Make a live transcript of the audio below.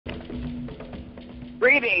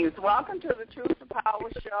Greetings. Welcome to the Truth to Power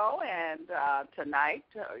show. And tonight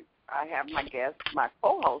I have my guest, my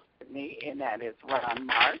co-host with me, and that is Ron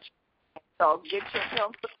March. So get your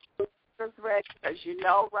pencils ready, because you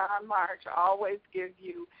know Ron March always gives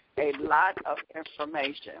you a lot of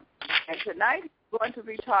information. And tonight we're going to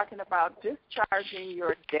be talking about discharging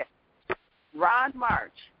your debt. Ron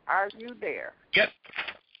March, are you there?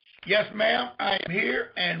 Yes, ma'am. I am here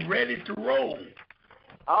and ready to roll.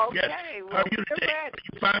 Okay. Yes. Well, How are you we're today? ready.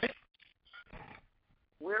 You fine?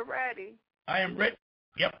 We're ready. I am ready.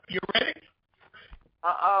 Yep. You ready?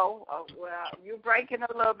 Well, you're breaking a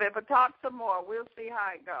little bit, but talk some more. We'll see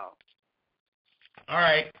how it goes. All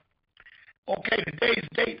right. Okay, today's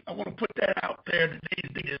date, I want to put that out there.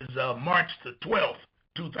 Today's date is March the 12th,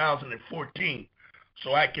 2014,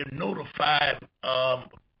 so I can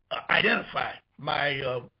identify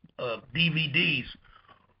my DVDs.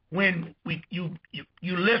 When you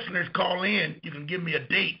listeners call in, you can give me a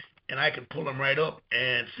date, and I can pull them right up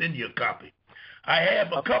and send you a copy. I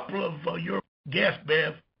have a couple of your guests,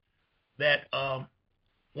 Bev, that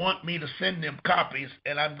want me to send them copies,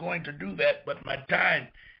 and I'm going to do that, but my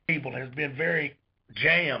timetable has been very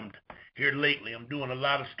jammed here lately. I'm doing a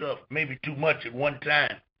lot of stuff, maybe too much at one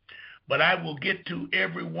time. But I will get to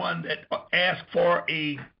everyone that asked for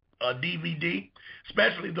a DVD,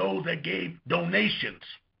 especially those that gave donations.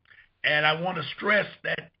 And I want to stress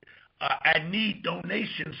that I need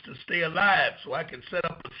donations to stay alive so I can set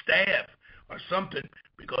up a staff or something,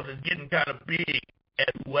 because it's getting kind of big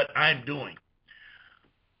at what I'm doing.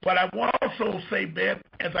 But I want to also say, Beth,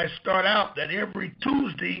 as I start out, that every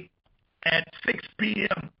Tuesday at 6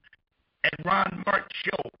 p.m. at Ron March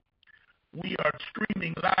Show, we are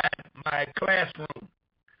streaming live my classroom.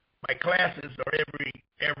 My classes are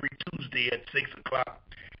every Tuesday at 6 o'clock.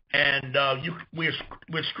 And we're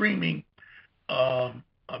streaming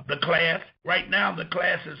the class. Right now, the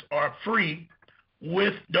classes are free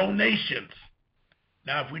with donations.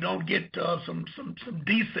 Now, if we don't get some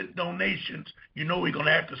decent donations, you know we're going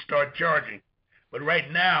to have to start charging. But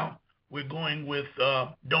right now, we're going with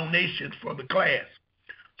donations for the class.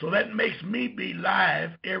 So that makes me be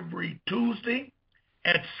live every Tuesday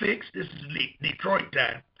at 6. This is Detroit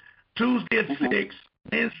time. Tuesday at 6,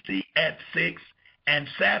 Wednesday at 6, and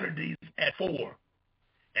Saturdays at 4.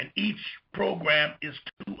 And each program is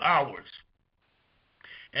 2 hours.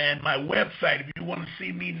 And my website, if you want to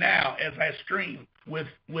see me now as I stream with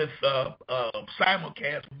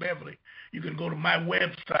simulcast with Beverly, you can go to my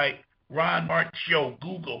website, Ron March Show.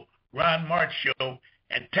 Google Ron March Show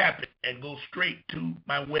and tap it and go straight to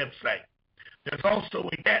my website. There's also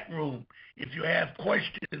a chat room if you have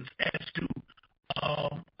questions as to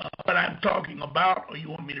what I'm talking about, or you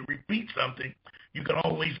want me to repeat something. You can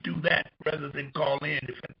always do that rather than call in,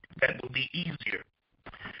 if that would be easier.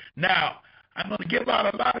 Now, I'm going to give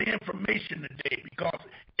out a lot of information today, because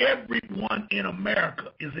everyone in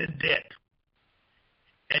America is in debt.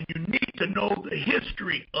 And you need to know the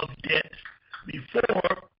history of debt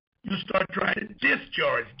before you start trying to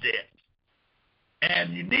discharge debt.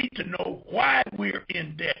 And you need to know why we're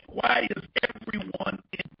in debt. Why is everyone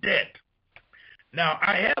in debt? Now,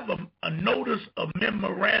 I have a notice of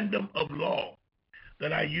memorandum of law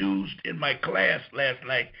that I used in my class last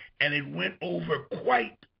night, and it went over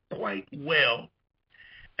quite well.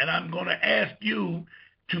 And I'm going to ask you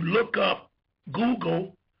to look up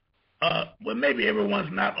Google. Well, maybe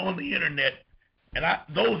everyone's not on the internet, and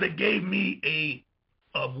those that gave me a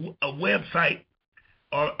website,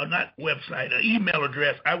 or not website, an email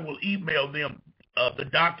address, I will email them the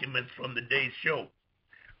documents from the day's show.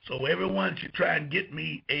 So everyone should try and get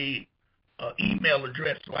me a email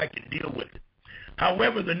address so I can deal with it.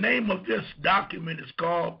 However, the name of this document is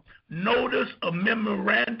called Notice of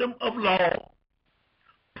Memorandum of Law,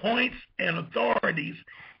 Points and Authorities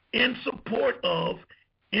in Support of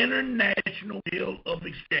International Bill of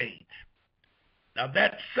Exchange. Now,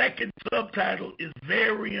 that second subtitle is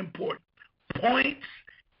very important. Points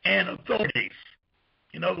and authorities.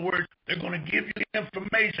 In other words, they're going to give you the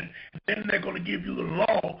information, and then they're going to give you the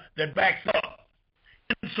law that backs up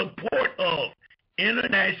in support of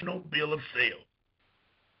International Bill of Sale.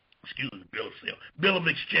 Bill of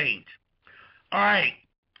Exchange. All right.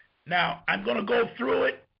 Now, I'm going to go through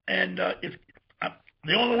it, and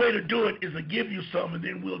the only way to do it is to give you some, and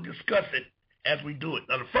then we'll discuss it as we do it.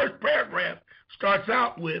 Now, the first paragraph starts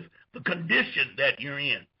out with the condition that you're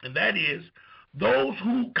in, and that is those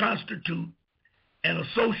who constitute and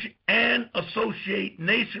associate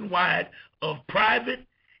nationwide of private,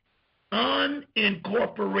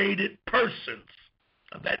 unincorporated persons.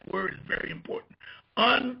 Now, that word is very important.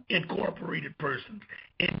 Unincorporated persons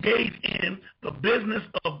engaged in the business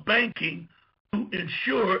of banking to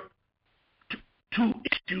ensure to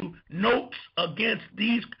issue notes against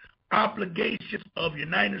these obligations of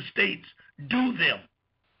United States due them.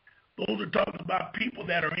 Those are talking about people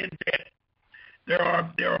that are in debt. There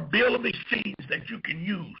are bill of exchange that you can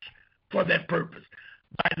use for that purpose.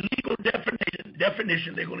 By legal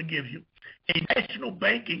definition, they're going to give you a national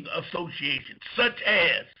banking association, such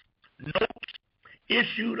as notes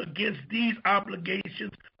issued against these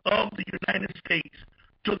obligations of the United States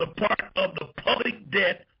to the part of the public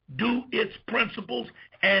debt due its principals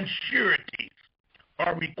and sureties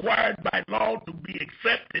are required by law to be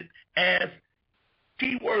accepted as,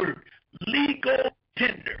 keyword, legal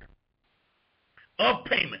tender of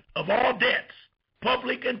payment of all debts,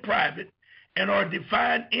 public and private, and are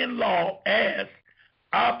defined in law as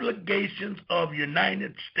obligations of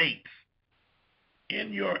United States.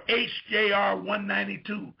 In your HJR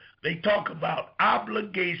 192, they talk about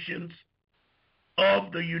obligations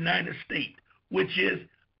of the United States, which is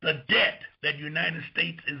the debt that United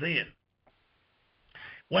States is in.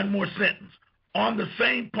 One more sentence. On the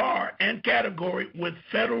same par and category with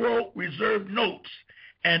Federal Reserve notes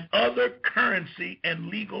and other currency and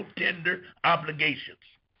legal tender obligations.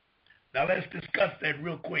 Now let's discuss that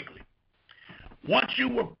real quickly. Once you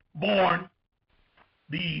were born,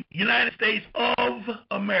 the United States of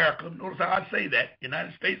America, notice how I say that,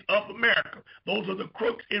 United States of America, those are the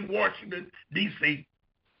crooks in Washington, D.C.,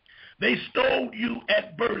 they stole you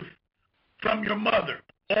at birth from your mother,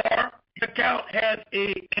 or your account has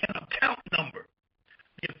an account number.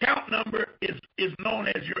 The account number is known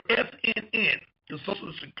as your SNN, the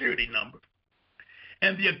Social Security number.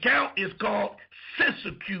 And the account is called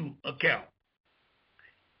SISAQ account.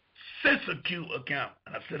 SISAQ account.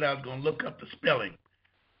 And I said I was going to look up the spelling,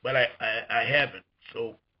 but I haven't.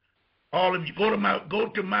 So all of you go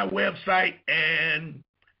to my website, and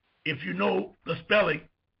if you know the spelling,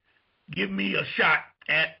 give me a shot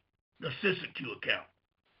at the SISAQ account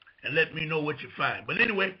and let me know what you find. But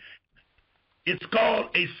anyway, it's called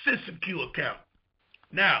a SISAQ account.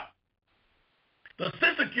 Now, the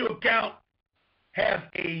SISAQ account has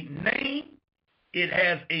a name, it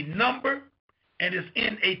has a number, and it's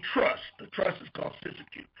in a trust. The trust is called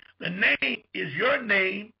SISAQ. The name is your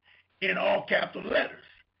name in all capital letters,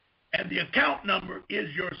 and the account number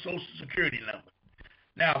is your Social Security number.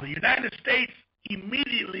 Now, the United States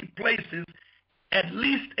immediately places at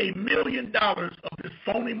least $1 million of this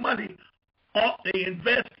phony money. They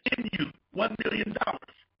invest in you $1 million,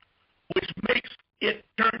 which makes it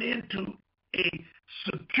turn into a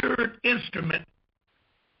secured instrument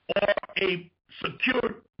or a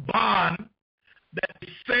secured bond that they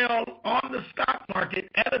sell on the stock market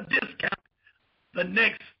at a discount the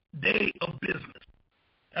next day of business.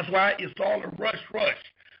 That's why it's all a rush.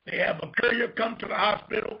 They have a courier come to the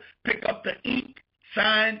hospital, pick up the ink,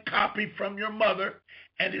 signed copy from your mother,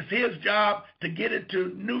 and it's his job to get it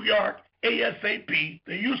to New York ASAP.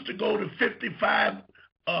 They used to go to 55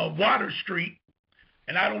 Water Street,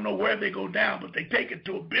 and I don't know where they go down, but they take it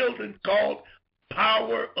to a building called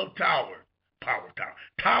Tower of Power.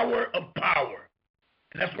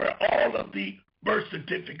 And that's where all of the birth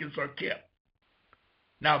certificates are kept.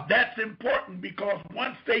 Now, that's important because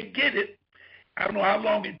once they get it, I don't know how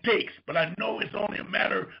long it takes, but I know it's only a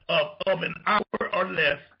matter of an hour or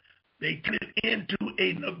less. They turn it into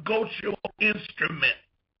a negotiable instrument.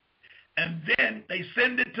 And then they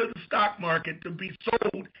send it to the stock market to be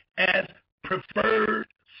sold as preferred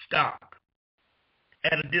stock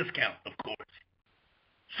at a discount, of course.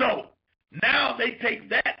 So now they take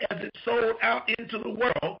that as it's sold out into the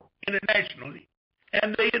world internationally,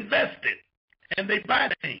 and they invest it, and they buy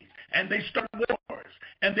things, and they start wars,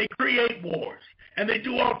 and they create wars, and they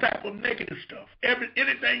do all type of negative stuff.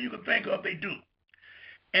 Anything you can think of, they do.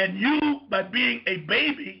 And you, by being a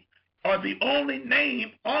baby, are the only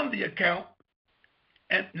name on the account,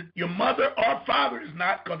 and your mother or father is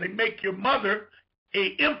not, because they make your mother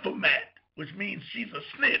a informant, which means she's a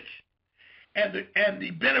snitch. And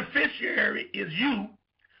the beneficiary is you,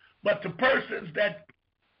 but the persons that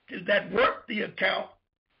work the account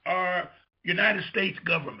are United States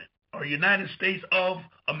government or United States of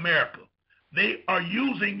America. They are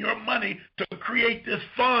using your money to create this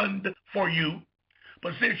fund for you,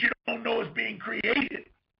 but since you don't know it's being created,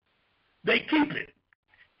 they keep it.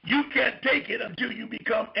 You can't take it until you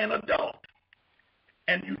become an adult.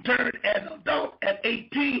 And you turn an adult at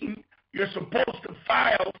 18, you're supposed to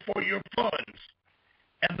file for your funds.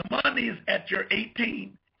 And the monies at your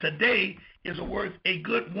 18 today is worth a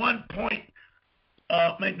good $1 billion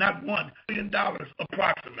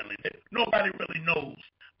approximately. Nobody really knows,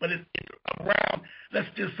 but it's around, let's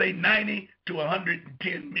just say $90 to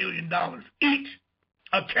 $110 million each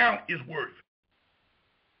account is worth.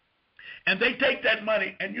 And they take that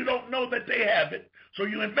money, and you don't know that they have it, so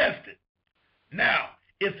you invest it. Now,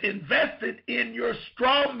 it's invested in your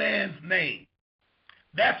straw man's name.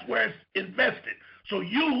 That's where it's invested. So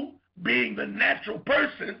you, being the natural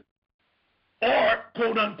person, or,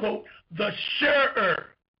 quote unquote, the sharer.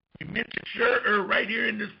 We mentioned sharer right here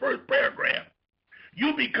in this first paragraph.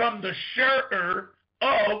 You become the sharer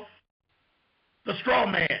of the straw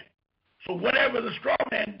man. So whatever the straw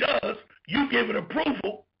man does, you give it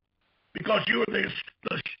approval because you're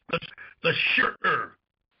the sharer.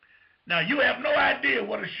 Now, you have no idea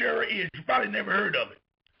what a sharer is. You probably never heard of it.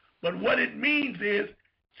 But what it means is,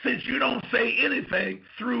 since you don't say anything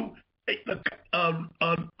through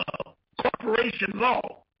corporation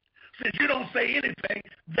law, since you don't say anything,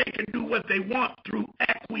 they can do what they want through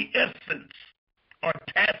acquiescence or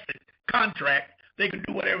tacit contract. They can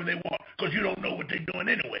do whatever they want because you don't know what they're doing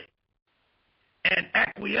anyway. And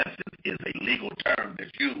acquiescence is a legal term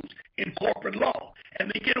that's used in corporate law.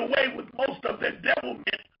 And they get away with most of their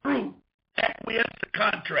devilment through acquiescence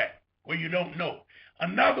contract, where you don't know.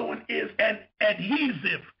 Another one is an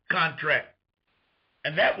adhesive contract.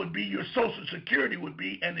 And that would be your Social Security would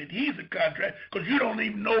be an adhesive contract because you don't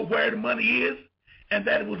even know where the money is and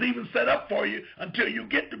that it was even set up for you until you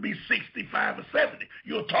get to be 65 or 70.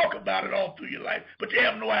 You'll talk about it all through your life, but you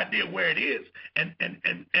have no idea where it is and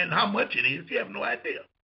how much it is. You have no idea.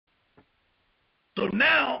 So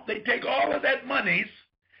now they take all of that monies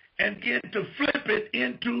and begin to flip it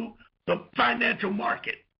into the financial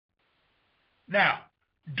market. Now,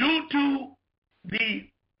 due to the,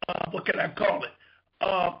 what can I call it?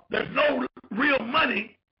 There's no real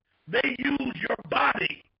money. They use your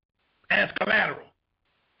body as collateral.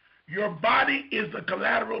 Your body is the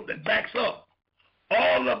collateral that backs up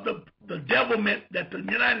all of the devilment that the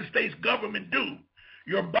United States government do.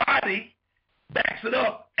 Your body backs it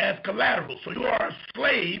up as collateral. So you are a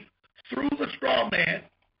slave through the straw man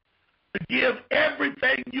to give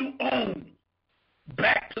everything you own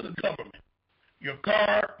back to the government. Your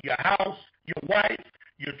car, your house, your wife,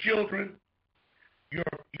 your children, your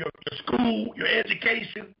school, your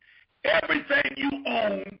education, everything you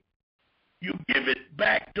own, you give it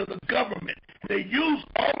back to the government. They use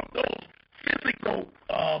all of those physical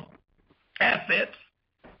assets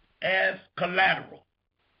as collateral,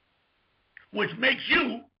 which makes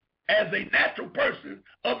you, as a natural person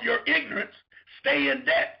of your ignorance, stay in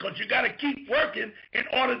debt because you got to keep working in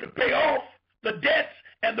order to pay off the debts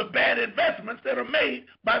and the bad investments that are made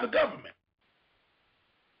by the government.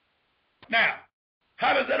 Now,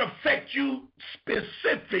 how does that affect you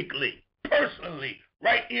specifically, personally,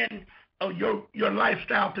 right in your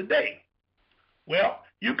lifestyle today? Well,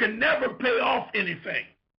 you can never pay off anything.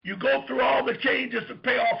 You go through all the changes to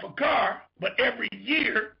pay off a car, but every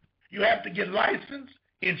year you have to get license,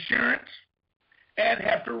 insurance, and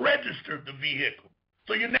have to register the vehicle.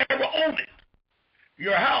 So you never own it.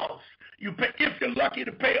 Your house, you pay, if you're lucky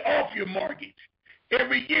to pay off your mortgage.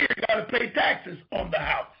 Every year you got to pay taxes on the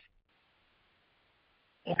house.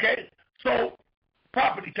 Okay? So,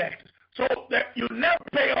 property taxes. So that you never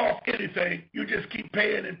pay off anything. You just keep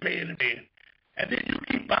paying and paying and paying. And then you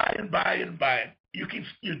keep buying. You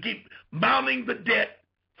keep mounting the debt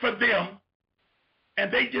for them,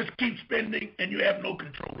 and they just keep spending, and you have no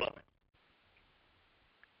control of it.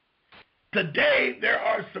 Today, there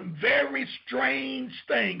are some very strange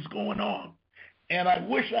things going on, and I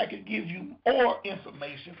wish I could give you more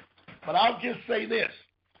information, but I'll just say this.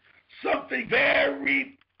 Something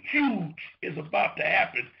very huge is about to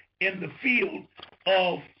happen in the field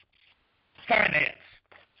of finance.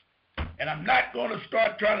 And I'm not going to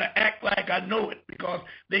start trying to act like I know it because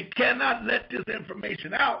they cannot let this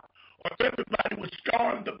information out or everybody will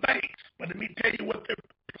storm the banks. But let me tell you what they're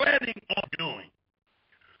planning on doing.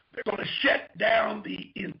 They're going to shut down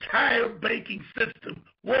the entire banking system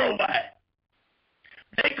worldwide.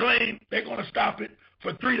 They claim they're going to stop it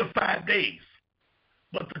for 3 to 5 days.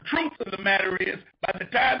 But the truth of the matter is, by the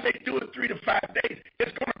time they do it 3 to 5 days,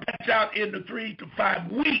 it's going to patch out into 3 to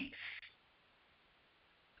 5 weeks.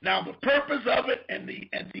 Now, the purpose of it and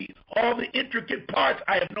all the intricate parts,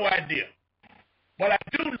 I have no idea. But I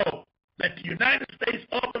do know that the United States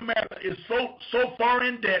of America is so far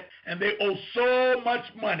in debt and they owe so much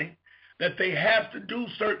money that they have to do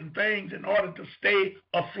certain things in order to stay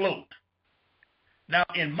afloat. Now,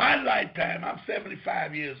 in my lifetime, I'm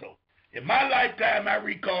 75 years old. In my lifetime, I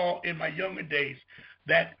recall in my younger days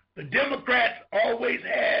that the Democrats always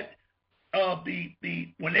had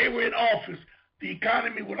when they were in office, the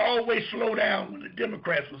economy would always slow down when the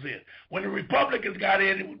Democrats was in. When the Republicans got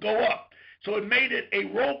in, it would go up. So it made it a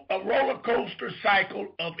roller coaster cycle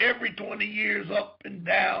of every 20 years, up and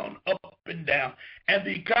down, inflation down, and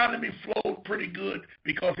the economy flowed pretty good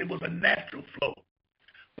because it was a natural flow.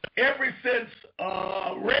 But ever since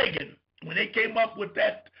Reagan, when they came up with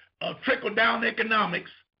that trickle-down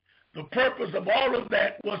economics, the purpose of all of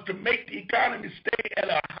that was to make the economy stay at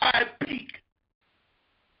a high peak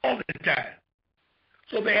all the time.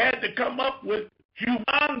 So they had to come up with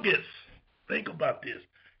humongous, think about this,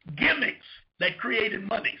 gimmicks that created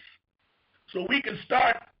monies. So we can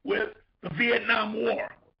start with the Vietnam War.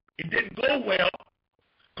 It didn't go well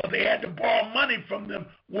because they had to borrow money from the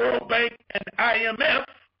World Bank and IMF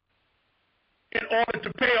in order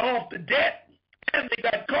to pay off the debt. And they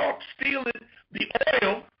got caught stealing the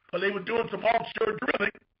oil, because they were doing some offshore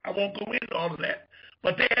drilling. I won't go into all of that.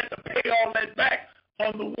 But they had to pay all that back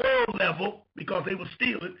on the world level because they were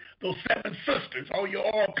stealing those seven sisters, all your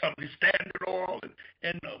oil companies, Standard Oil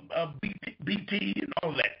and BT and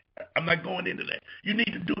all that. I'm not going into that. You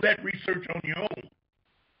need to do that research on your own.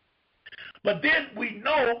 But then we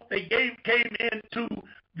know they came into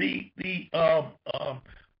the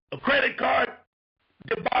credit card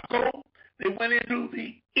debacle. They went into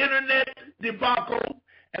the internet debacle,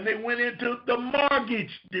 and they went into the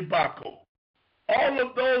mortgage debacle. All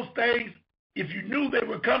of those things, if you knew they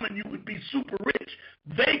were coming, you would be super rich.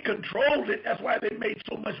 They controlled it. That's why they made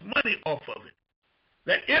so much money off of it.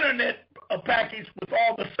 That internet package with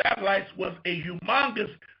all the satellites was a humongous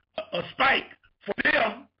spike for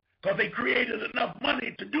them because they created enough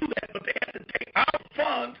money to do that, but they had to take out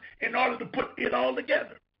funds in order to put it all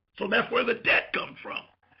together. So that's where the debt comes from.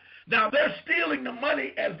 Now, they're stealing the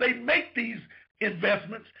money as they make these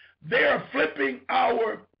investments. They are flipping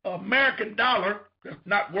our American dollar, that's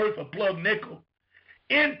not worth a plug nickel,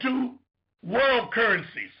 into world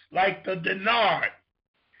currencies like the dinar,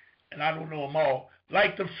 and I don't know them all,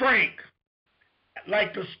 like the franc,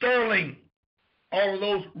 like the sterling, all of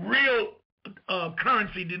those real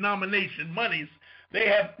currency denomination monies. They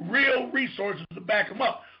have real resources to back them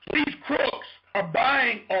up. So these crooks are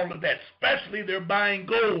buying all of that, especially they're buying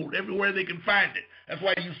gold everywhere they can find it. That's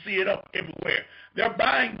why you see it up everywhere. They're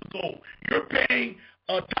buying the gold. You're paying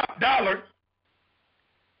a top dollar,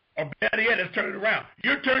 or better yet, let's turn it around.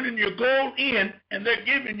 You're turning your gold in, and they're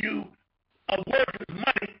giving you a worthless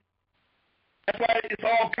money. That's why it's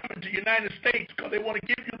all coming to the United States, because they want to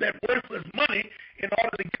give you that worthless money in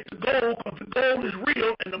order to get the gold, because the gold is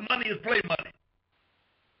real and the money is play money.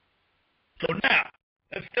 So now,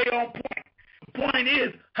 let's stay on point. The point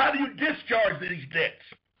is, how do you discharge these debts?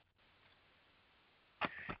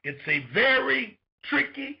 It's a very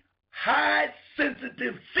tricky,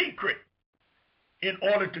 high-sensitive secret in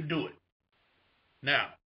order to do it.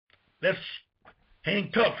 Now, let's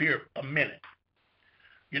hang tough here a minute.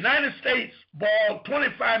 United States borrowed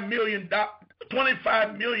 $25 million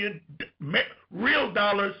real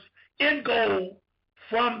dollars in gold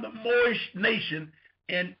from the Moorish nation,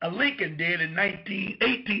 and Lincoln did in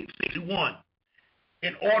 1861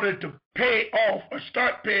 in order to pay off or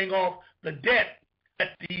start paying off the debt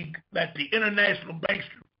that the international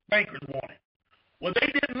bankers wanted. Well, they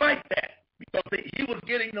didn't like that because he was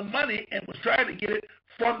getting the money and was trying to get it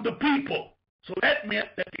from the people. So that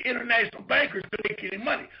meant that the international bankers couldn't get any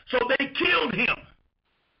money. So they killed him.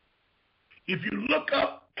 If you look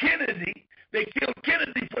up Kennedy, they killed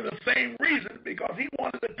Kennedy for the same reason, because he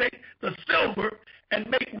wanted to take the silver and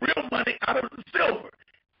make real money out of the silver.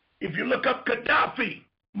 If you look up Gaddafi,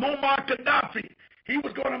 Muammar Gaddafi, he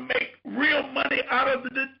was going to make real money out of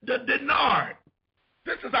the dinar.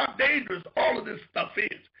 This is how dangerous all of this stuff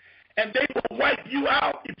is. And they will wipe you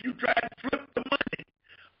out if you try to flip the money.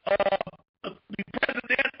 The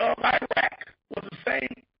president of Iraq was the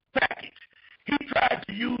same package. He tried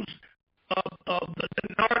to use the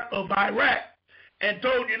dinar of Iraq and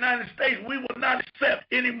told the United States, we will not accept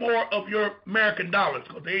any more of your American dollars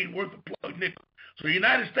because they ain't worth a plug nickel. So the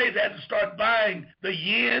United States had to start buying the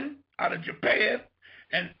yen out of Japan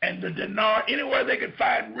and the dinar. Anywhere they could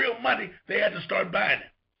find real money, they had to start buying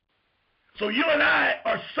it. So you and I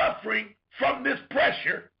are suffering from this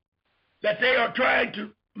pressure that they are trying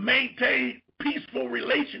to maintain peaceful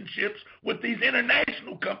relationships with these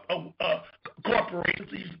international corporations,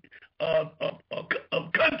 these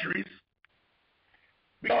countries,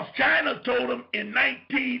 because China told them in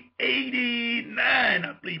 1989,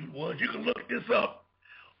 I believe it was, you can look this up,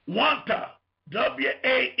 Wanta,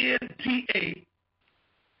 W-A-N-T-A,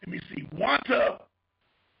 let me see, Wanta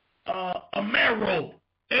Amero,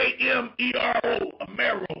 A-M-E-R-O,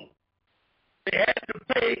 Amero. They had to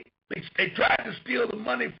pay, they tried to steal the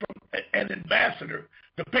money from an ambassador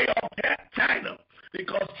to pay off China,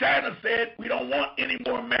 because China said, we don't want any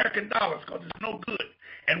more American dollars because it's no good.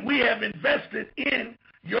 And we have invested in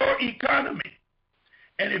your economy.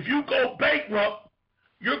 And if you go bankrupt,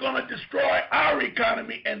 you're going to destroy our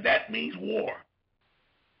economy, and that means war.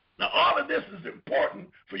 Now, all of this is important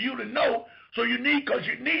for you to know, because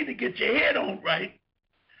you need to get your head on right,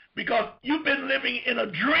 because you've been living in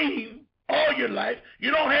a dream all your life.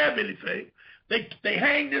 You don't have anything. They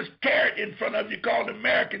hang this carrot in front of you called the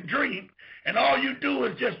American dream, and all you do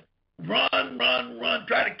is just run,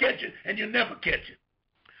 try to catch it, and you never catch it.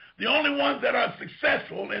 The only ones that are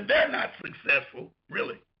successful, and they're not successful,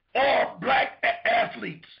 really, are black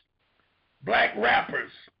athletes, black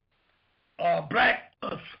rappers, black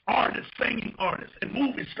artists, singing artists, and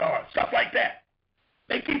movie stars, stuff like that.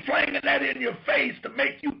 They keep flinging that in your face to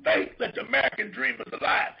make you think that the American dream is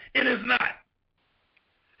alive. It is not.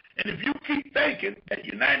 And if you keep thinking that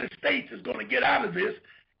the United States is going to get out of this,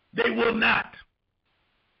 they will not.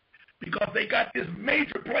 Because they got this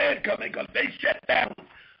major plan coming, because they shut down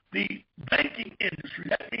the banking industry.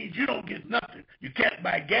 That means you don't get nothing. You can't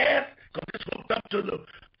buy gas because it's hooked up to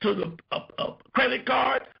the credit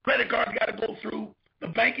card. Credit cards got to go through the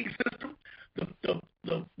banking system.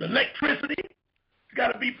 The electricity has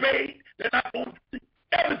got to be paid.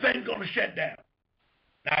 Everything's going to shut down.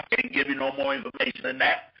 Now, I can't give you no more information than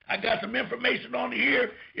that. I got some information on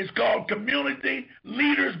here. It's called Community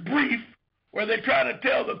Leaders Brief, where they're trying to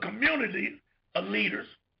tell the community of leaders,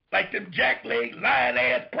 like them jackleg,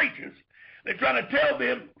 lying-ass preachers, they're trying to tell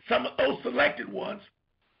them, some of those selected ones,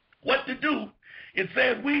 what to do. It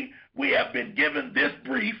says, we have been given this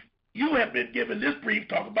brief, you have been given this brief,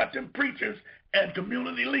 talk about them preachers and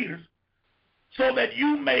community leaders, so that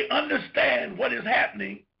you may understand what is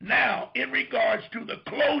happening now in regards to the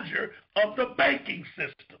closure of the banking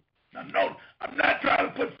system. Now, no, I'm not trying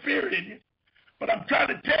to put fear in you, but I'm trying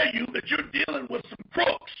to tell you that you're dealing with some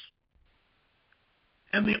crooks.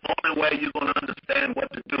 And the only way you're going to understand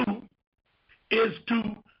what to do is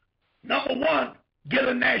to, number one, get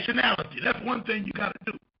a nationality. That's one thing you got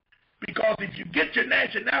to do. Because if you get your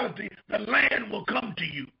nationality, the land will come to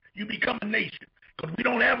you. You become a nation. Because we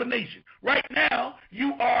don't have a nation. Right now,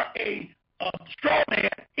 you are a straw man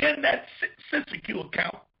in that Census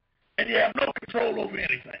account, and you have no control over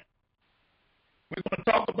anything. We're going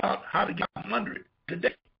to talk about how to get under it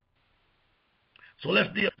today. So let's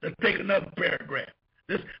take another paragraph.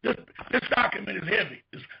 This document is heavy.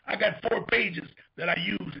 I got 4 pages that I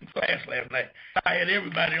used in class last night. I had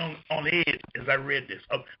everybody on edge as I read this.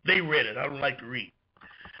 They read it. I don't like to read.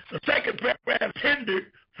 The second paragraph is tendered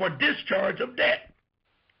for discharge of debt.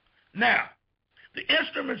 Now, the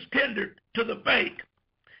instruments tendered to the bank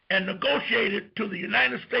and negotiated to the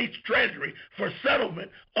United States Treasury for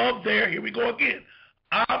settlement of their, here we go again,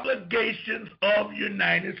 obligations of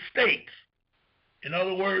United States. In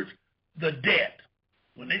other words, the debt.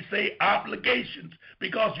 When they say obligations,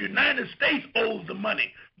 because the United States owes the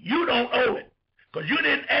money. You don't owe it, because you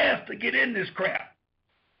didn't ask to get in this crap.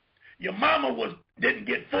 Your mama didn't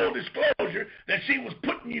get full disclosure that she was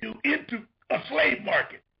putting you into a slave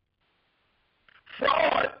market.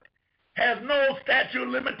 Fraud has no statute of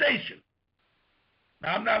limitation.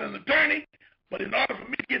 Now, I'm not an attorney, but in order for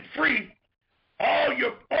me to get free,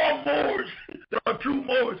 all Moors that are true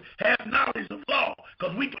Moors have knowledge of law,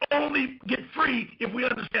 because we can only get free if we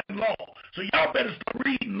understand law. So y'all better start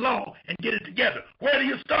reading law and get it together. Where do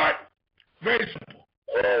you start? Very simple.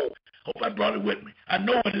 Oh, hope I brought it with me. I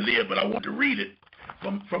know what it is, but I want to read it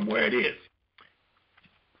from where it is.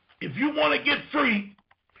 If you want to get free,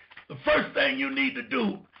 the first thing you need to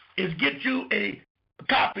do is get you a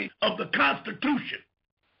copy of the Constitution.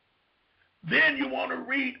 Then you want to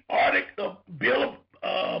read Bill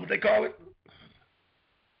of, what they call it?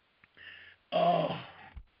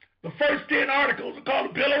 The first 10 articles are called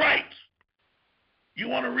the Bill of Rights. You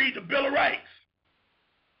want to read the Bill of Rights.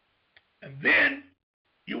 And then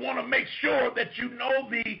you want to make sure that you know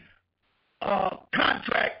the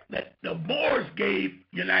contract that the Moors gave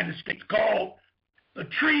United States called the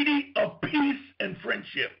Treaty of Peace and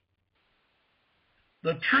Friendship.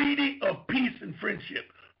 The Treaty of Peace and Friendship.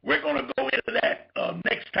 We're going to go into that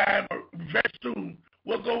next time or very soon.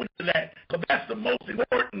 We'll go into that because that's the most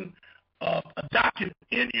important document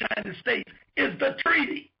in the United States is the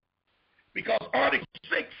treaty. Because Article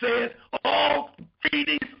 6 says all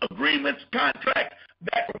treaties, agreements, contracts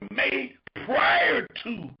that were made prior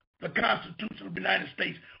to the Constitution of the United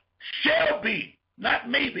States shall be, not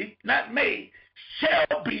maybe, not may,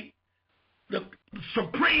 shall be the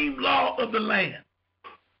supreme law of the land.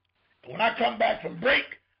 When I come back from break,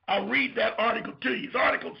 I'll read that article to you. It's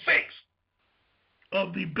Article 6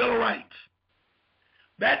 of the Bill of Rights.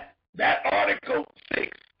 That Article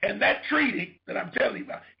 6 and that treaty that I'm telling you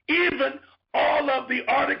about, even all of the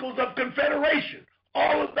Articles of Confederation,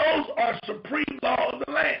 All of those are supreme law of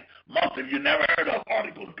the land. Most of you never heard of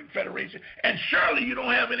Articles of Confederation, and surely you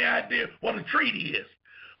don't have any idea what a treaty is.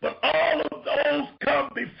 But all of those come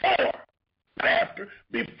before, not after,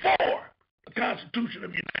 before the Constitution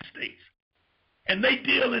of the United States. And they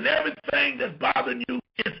deal in everything that's bothering you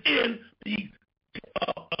is in the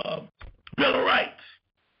Bill of Rights.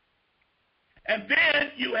 And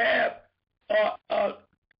then you have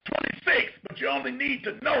 26, but you only need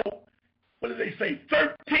to know, what do they say,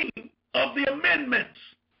 13 of the amendments.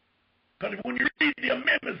 Because when you read the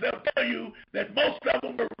amendments, they'll tell you that most of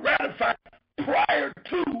them were ratified prior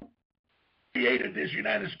to creating this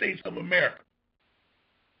United States of America.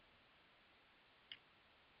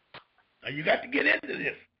 Now, you got to get into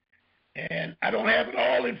this. And I don't have it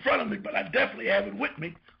all in front of me, but I definitely have it with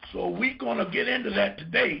me. So we're going to get into that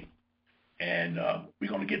today, and we're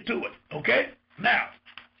going to get to it, okay? Now,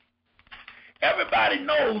 everybody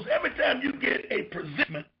knows every time you get a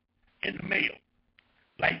presentment in the mail,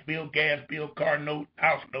 light bill, gas bill, car note,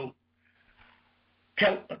 house note,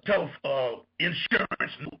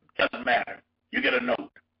 insurance note, doesn't matter. You get a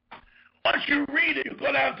note. Once you read it, you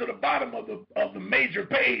go down to the bottom of the major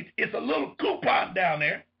page. It's a little coupon down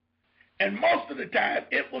there. And most of the time,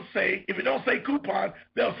 it will say, if it don't say coupon,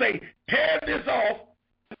 they'll say, tear this off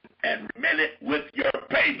and remit it with your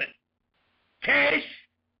payment. Cash,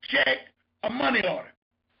 check, or money order.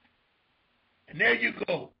 And there you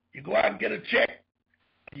go. You go out and get a check.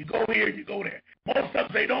 You go here, you go there. Most of them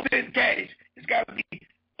say don't send cash. It's got to be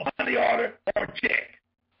a money order or a check.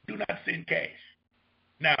 Do not send cash.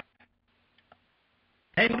 Now,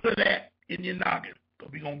 hang on to that in your noggin,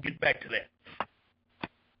 because we're going to get back to that.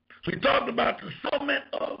 So we talked about the settlement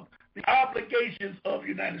of the obligations of the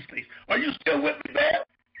United States. Are you still with me, Bab?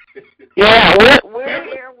 Yeah, we're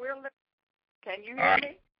here. We're listening. Can you hear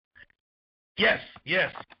me?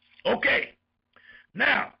 Yes. Okay.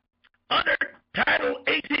 Now, under Title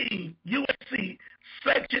 18, USC,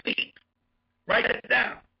 Section 8, write that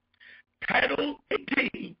down. Title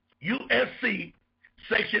 18, USC,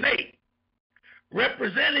 Section 8,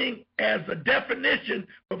 representing as a definition,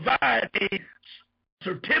 provide a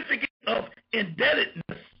certificate of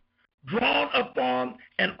indebtedness drawn upon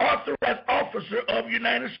an authorized officer of the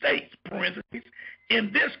United States, parentheses,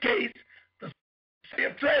 in this case, the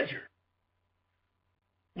Secretary of Treasury.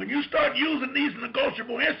 When you start using these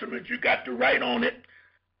negotiable instruments, you got to write on it,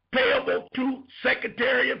 payable to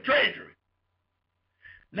Secretary of Treasury.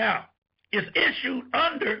 Now, it's issued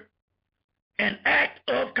under an act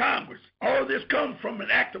of Congress. All of this comes from an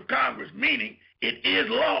act of Congress, meaning it is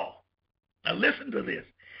law. Now listen to this.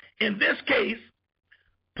 In this case,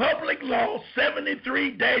 Public Law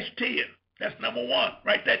 73-10. That's number one.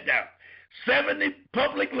 Write that down.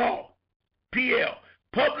 Public Law, PL.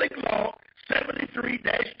 Public Law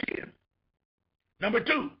 73-10. Number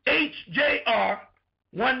two, HJR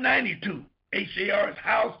 192. HJR is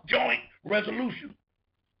House Joint Resolution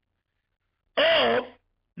of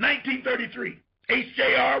 1933.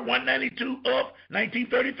 HJR 192 of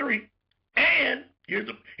 1933. And here's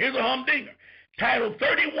a humdinger. Title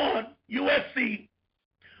 31 USC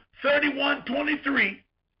 3123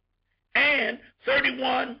 and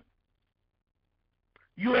 31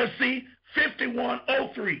 USC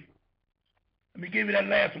 5103. Let me give you that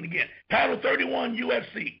last one again. Title 31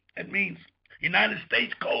 USC. That means United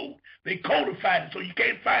States Code. They codified it so you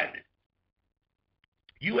can't find it.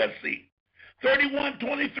 USC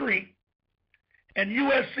 3123 and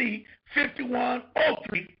USC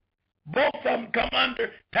 5103. Both of them come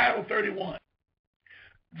under Title 31.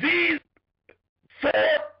 These four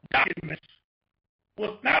documents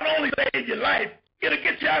will not only save your life, it'll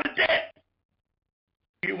get you out of debt.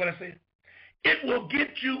 You hear what I said? It will get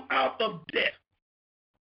you out of debt.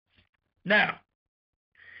 Now,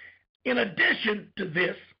 in addition to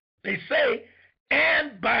this, they say,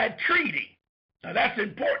 and by treaty. Now that's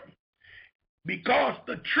important because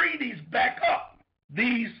the treaties back up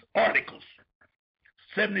these articles.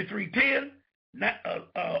 7310,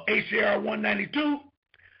 HJR 192,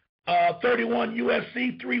 31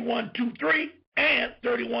 USC 3123, and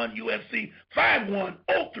 31 USC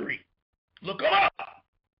 5103. Look them up.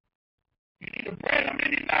 You need to bring them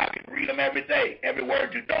in your noggin, read them every day. Every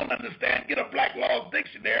word you don't understand, get a Black Laws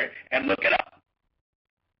Dictionary and look it up.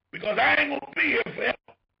 Because I ain't going to be here forever.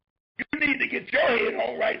 You need to get your head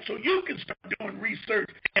on right so you can start doing research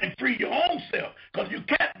and free your own self. Because you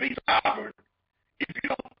can't be sovereign if you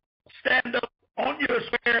don't stand up on your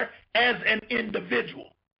square as an individual.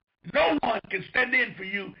 No one can stand in for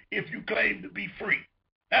you if you claim to be free.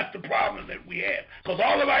 That's the problem that we have. Because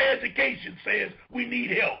all of our education says we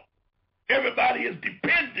need help. Everybody is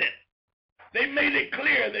dependent They made it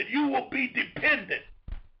clear that you will be dependent.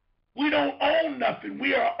 We don't own nothing.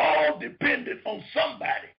 We are all dependent on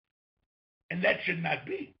somebody. And that should not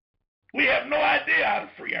be. We have no idea how to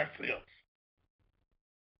free ourselves.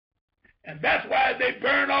 And that's why they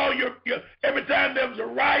burn all your every time there was a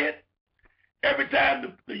riot, every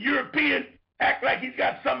time the European act like he's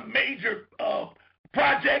got some major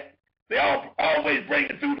project, they always bring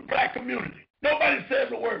it through the black community. Nobody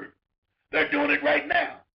says a word. They're doing it right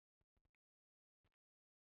now.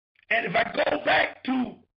 And if I go back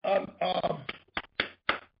to Ronald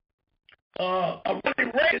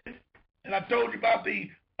Reagan, and I told you about the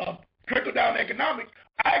trickle-down economics,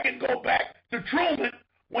 I can go back to Truman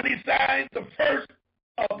when he signed the first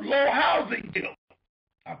low housing bill.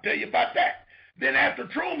 I'll tell you about that. Then after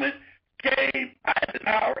Truman came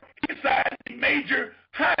Eisenhower, he signed the major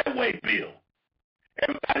highway bill.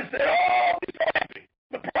 Everybody said, oh, he's so happy.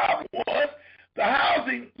 The problem was the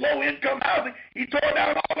housing, low-income housing, he tore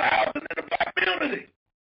down all the housing in the black community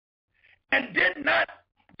and did not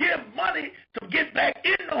give money to get back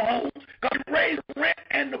in the homes because it raised rent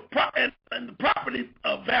and the property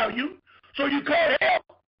value. So you called help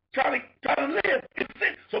trying to live.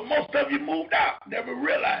 So most of you moved out, never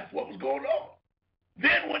realized what was going on.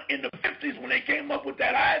 Then in the 50s, when they came up with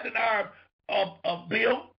that Eisenhower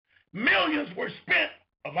bill, millions were spent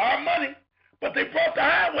of our money, but they brought the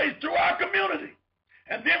highways through our community.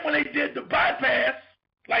 And then when they did the bypass,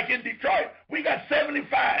 like in Detroit, we got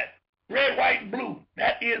 75, red, white, and blue.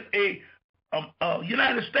 That is a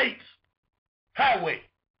United States highway,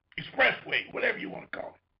 expressway, whatever you want to call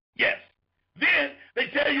it. Yes. Then they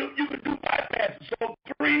tell you you can do bypasses. So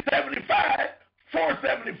 375,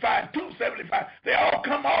 475, 275, they all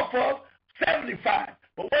come off of 75.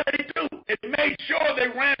 But what did they do? It made sure they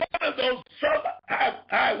ran one of those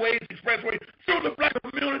highways, expressways, through the black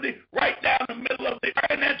community right down the middle of the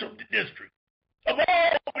financial district of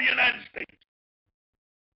all the United States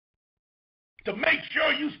to make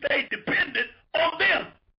sure you stay dependent on them.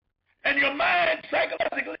 And your mind,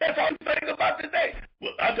 psychologically, that's all you think about today.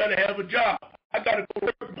 Well, I got to have a job. I got to go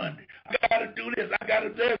to work Monday. I got to do this. I got to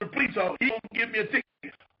do the police officer. He won't give me a ticket.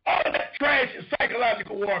 All of that trash is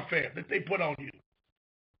psychological warfare that they put on you.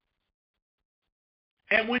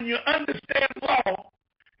 And when you understand law,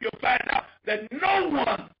 you'll find out that no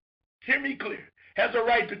one, hear me clear, has a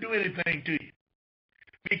right to do anything to you.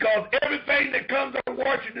 Because everything that comes out of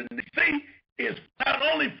Washington, D.C. is not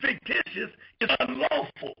only fictitious, it's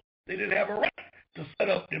unlawful. They didn't have a right to set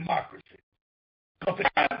up democracy. Because the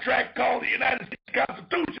contract called the United States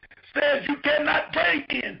Constitution says you cannot bring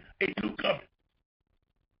in a new government.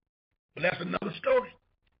 But that's another story.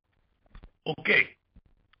 Okay.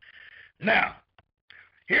 Now,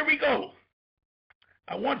 here we go.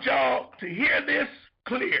 I want y'all to hear this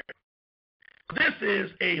clear. This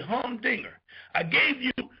is a humdinger. I gave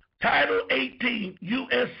you Title 18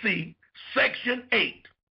 USC Section 8.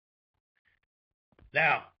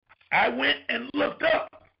 Now, I went and looked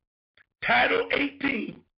up Title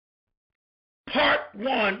 18, Part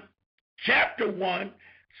 1, Chapter 1,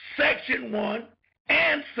 Section 1,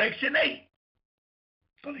 and Section 8.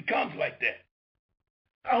 So it comes like that.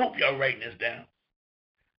 I hope y'all writing this down.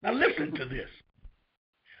 Now listen to this.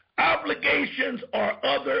 Obligations or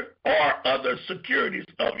other securities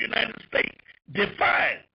of the United States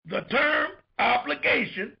define the term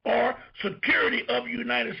obligation or security of the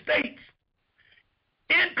United States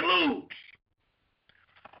includes.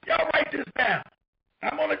 Y'all write this down.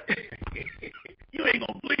 I'm gonna you ain't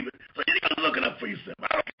gonna believe it. So you gotta look it up for yourself. I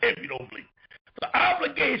don't care if you don't believe it. The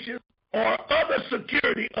obligations or other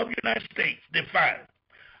security of the United States defined.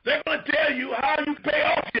 They're gonna tell you how you pay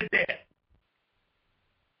off your debt.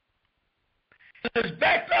 It's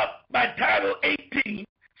backed up by Title 18,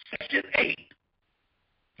 Section 8.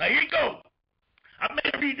 Now here you go. I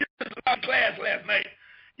made read this in my class last night.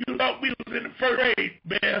 You thought we was in the first grade,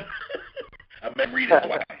 man. I made read it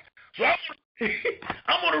twice. So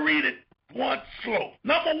I'm going to read it once slow.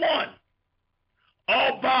 Number one,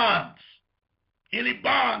 all bonds. Any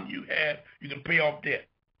bond you have, you can pay off debt.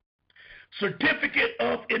 Certificate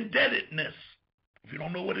of indebtedness. If you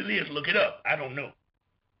don't know what it is, look it up. I don't know.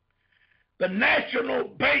 The national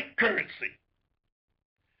bank currency.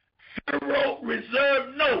 Federal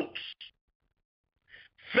Reserve notes.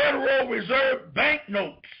 Federal Reserve bank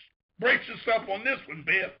notes. Brace yourself on this one,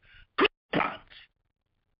 Bill. Coupons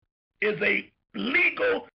is a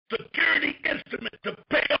legal security instrument to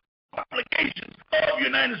pay off obligations of the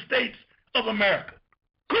United States of America.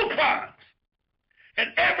 Coupons. And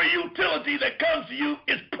every utility that comes to you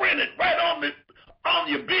is printed right on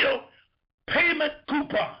your bill, payment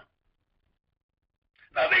coupon.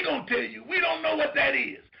 Now they're going to tell you, we don't know what that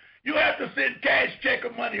is. You have to send cash, check,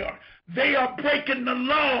 or money order. They are breaking the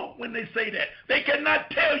law when they say that. They cannot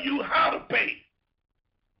tell you how to pay.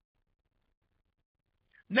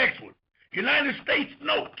 Next one, United States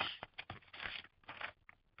notes.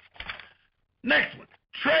 Next one,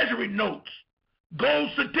 Treasury notes, gold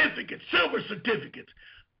certificates, silver certificates,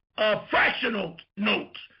 fractional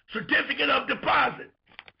notes, certificate of deposit,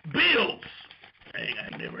 bills. Dang,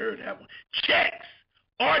 I never heard that one. Checks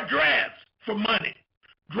or drafts for money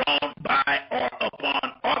drawn by or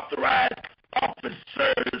upon authorized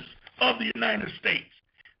officers of the United States.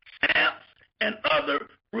 Stamps and other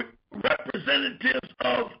representatives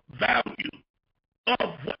of value of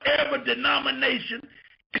whatever denomination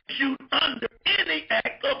issued under any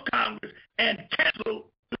act of Congress and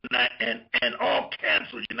all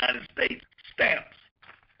canceled United States stamps.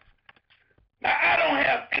 Now, I don't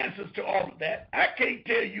have answers to all of that. I can't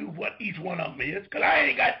tell you what each one of them is because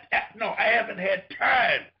I haven't had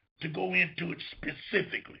time to go into it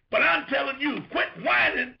specifically. But I'm telling you, quit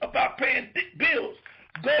whining about paying bills.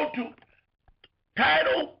 Go to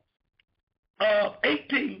Title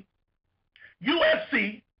 18,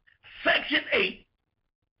 USC, Section 8,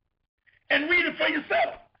 and read it for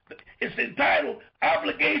yourself. It's entitled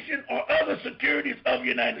Obligation or Other Securities of the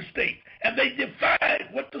United States, and they define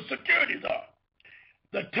what the securities are.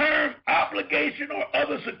 The term obligation or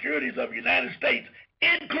other securities of the United States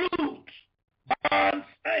includes bonds.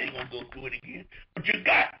 I ain't going to go through it again, but you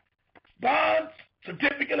got bonds,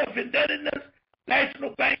 certificate of indebtedness,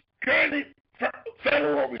 national bank, currency,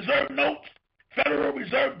 Federal Reserve notes, Federal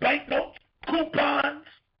Reserve bank notes, coupons,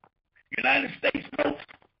 United States notes,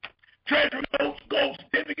 Treasury notes, gold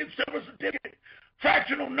certificate, silver certificate,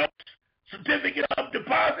 fractional notes, certificate of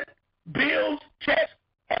deposit, bills, checks,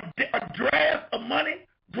 or draft of money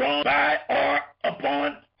drawn by or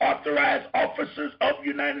upon authorized officers of the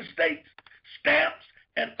United States, stamps,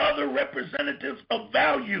 and other representatives of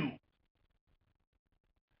value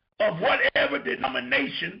of whatever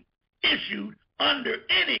denomination issued under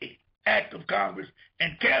any act of Congress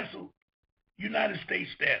and canceled United States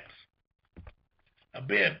stamps. I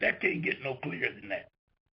bet that can't get no clearer than that.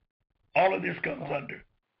 All of this comes under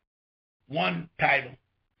one title,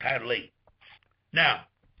 Title 8. Now,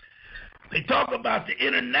 they talk about the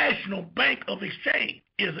International Bank of Exchange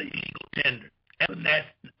is a legal tender as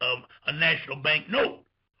a national bank note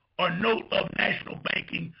or note of National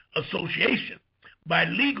Banking Association by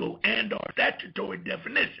legal and or statutory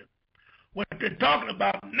definition. What they're talking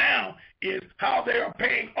about now is how they are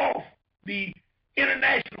paying off the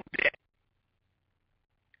international debt.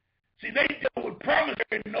 See, they deal with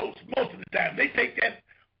promissory notes most of the time. They take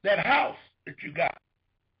that house that you got.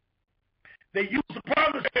 They use the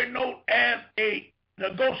promissory note as a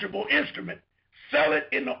negotiable instrument, sell it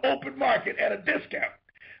in the open market at a discount.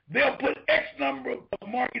 They'll put X number of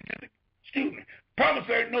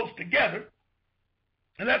promissory notes together,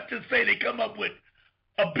 and let's just say they come up with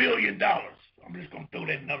 $1 billion. I'm just going to throw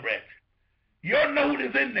that number at you. Your note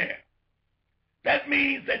is in there. That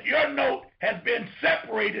means that your note has been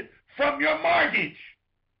separated from your mortgage.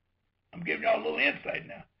 I'm giving y'all a little insight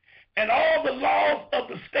now. And all the laws of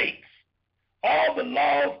the states, all the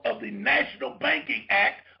laws of the National Banking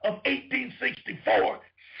Act of 1864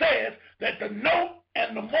 says that the note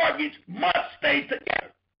and the mortgage must stay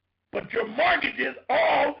together. But your mortgages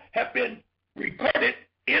all have been recorded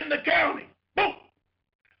in the county. Boom.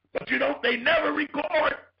 But they never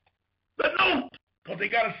record the note because they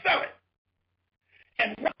got to sell it.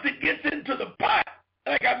 And once it gets into the pot,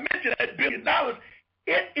 like I mentioned, that $1 billion,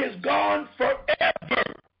 it is gone forever.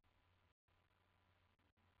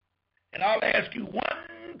 And I'll ask you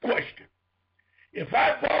one question. If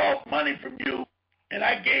I borrowed money from you and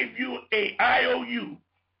I gave you a IOU,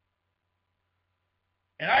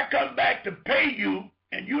 and I come back to pay you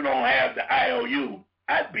and you don't have the IOU,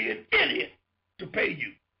 I'd be an idiot to pay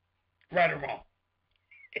you. Right or wrong?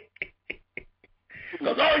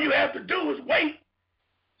 Because all you have to do is wait,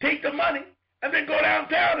 take the money, and then go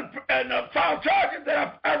downtown and file charges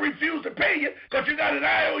that I refuse to pay you because you got an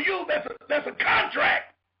IOU. That's a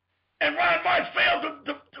contract. And Ron March failed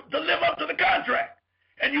to live up to the contract.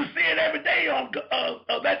 And you see it every day on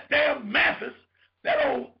that damn Mathis, that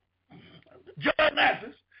old Judge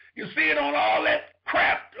Mathis. You see it on all that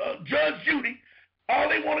crap, Judge Judy. All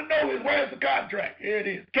they want to know is where's the contract. Here it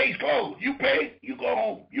is. Case closed. You pay, you go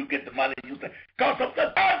home. You get the money, you say, because of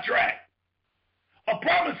the contract. A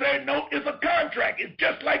promissory note is a contract. It's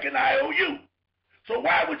just like an IOU. So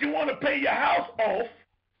why would you want to pay your house off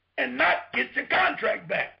and not get your contract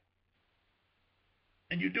back?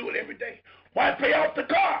 And you do it every day. Why pay off the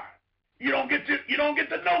car? You don't get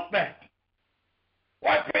the note back.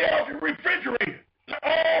 Why pay off your refrigerator?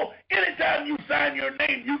 anytime you sign your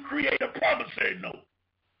name, you create a promissory note.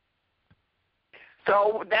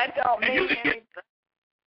 So that don't mean anything.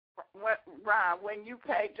 Ron, when you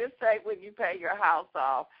pay, just say when you pay your house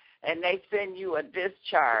off and they send you a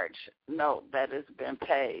discharge note that has been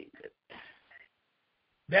paid.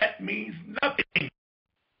 That means nothing.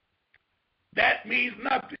 That means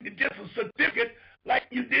nothing. It's just a certificate like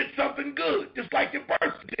you did something good, just like your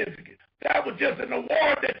birth certificate. That was just an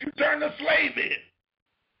award that you turned a slave in.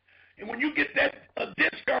 And when you get that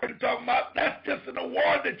discharge you're talking about, that's just an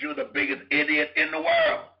award that you're the biggest idiot in the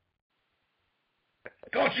world.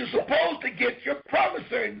 Because you're supposed to get your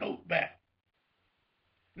promissory note back.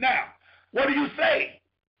 Now, what do you say?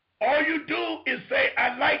 All you do is say,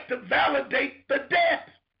 I'd like to validate the debt.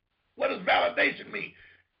 What does validation mean?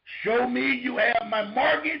 Show me you have my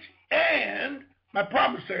mortgage and my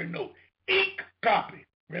promissory note. Ink copy.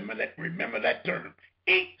 Remember that term.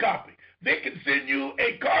 Ink copy. They can send you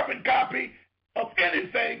a carbon copy of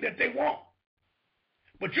anything that they want.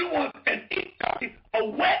 But you want an ink copy, a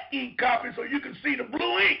wet ink copy, so you can see the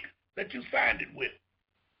blue ink that you signed it with.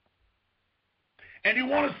 And you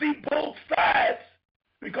want to see both sides,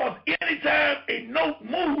 because anytime a note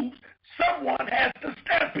moves, someone has to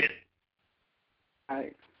stamp it.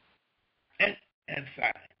 Right. And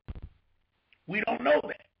sign it. We don't know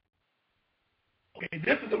that. Okay,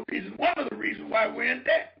 this is one of the reasons why we're in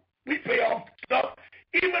debt. We pay off stuff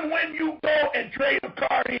even when you go and trade a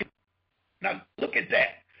car in. Now, look at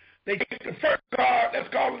that. They take the first car, let's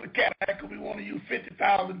call it a Cadillac, because we want to use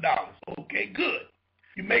 $50,000. Okay, good.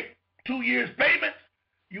 You make 2 years payments,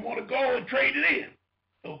 you want to go and trade it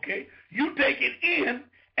in. Okay, you take it in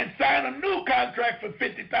and sign a new contract for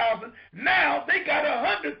 $50,000. Now they got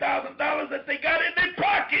 $100,000 that they got in their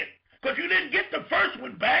pocket because you didn't get the first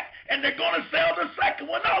one back, and they're going to sell the second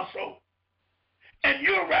one also. And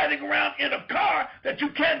you're riding around in a car that you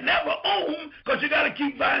can never own because you got to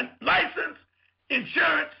keep buying license,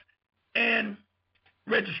 insurance, and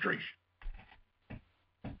registration.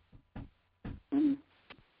 Mm.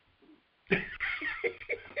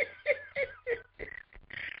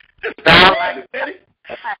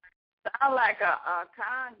 Sound like a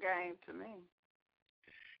con game to me.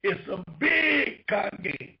 It's a big con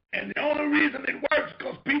game. And the only reason it works is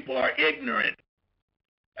because people are ignorant.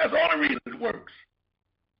 That's the only reason it works.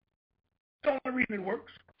 That's the only reason it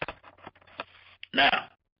works. Now,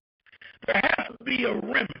 there has to be a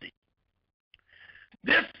remedy.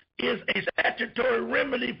 This is a statutory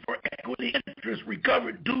remedy for equity interest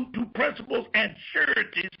recovered due to principals and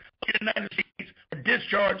sureties of the United States for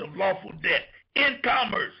discharge of lawful debt in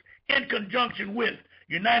commerce in conjunction with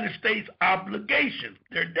United States obligations,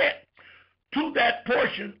 their debt, to that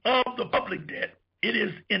portion of the public debt it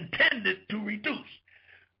is intended to reduce.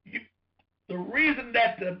 The reason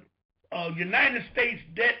that the United States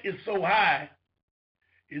debt is so high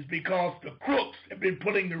is because the crooks have been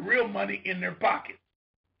putting the real money in their pocket.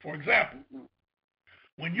 For example,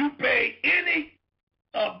 when you pay any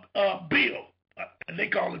bill, and they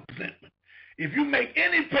call it presentment, if you make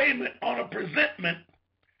any payment on a presentment,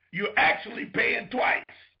 you're actually paying twice.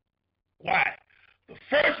 Why? The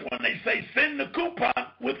first one, they say send the coupon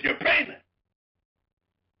with your payment.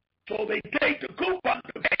 So they take the coupon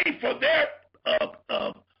to pay for their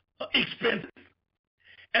expenses,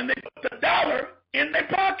 and they put the dollar in their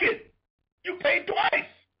pocket. You pay twice.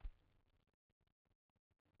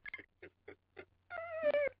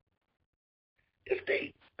 It's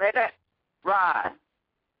deep. Say that, Ron.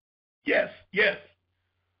 Yes. You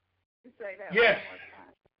say that yes. one more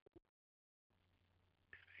time.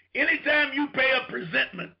 Anytime you pay a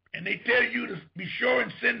presentment and they tell you to be sure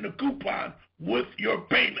and send the coupon with your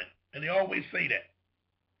payment, and they always say that.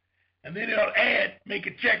 And then they'll add, make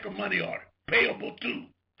a check or money order, payable to,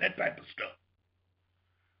 that type of stuff.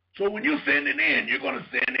 So when you send it in, you're going to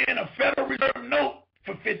send in a Federal Reserve note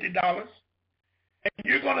for $50, and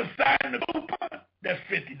you're going to sign the coupon. That's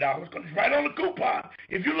 $50 because it's right on the coupon.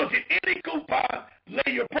 If you look at any coupon,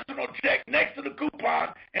 lay your personal check next to the coupon,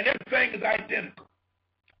 and everything is identical.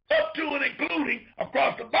 Up to and including,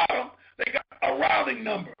 across the bottom, they got a routing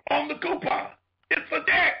number on the coupon. It's a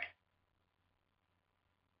deck.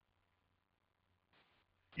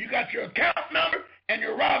 You got your account number and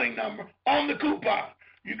your routing number on the coupon.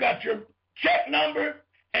 You got your check number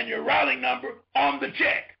and your routing number on the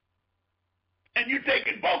check. And you're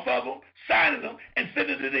taking both of them, signing them, and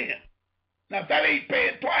sending it in. Now, if that ain't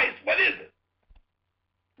paying twice, what is it?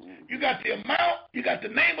 You got the amount, you got the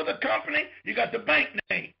name of the company, you got the bank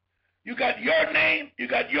name. You got your name, you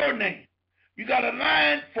got your name. You got a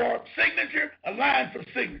line for signature, a line for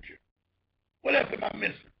signature. What else am I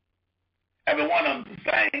missing? Every one of them's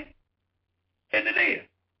the same. send it in.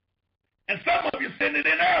 And some of you send it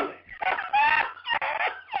in early.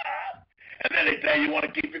 And then they tell you want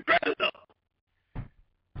to keep your credit up.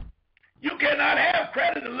 You cannot have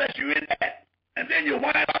credit unless you're in debt. And then you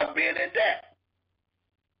wind up being in debt.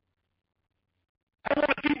 I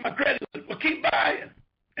want to keep my credit, but keep buying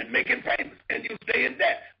and making payments, and you stay in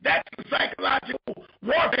debt. That's the psychological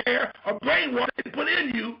warfare or brainwash they put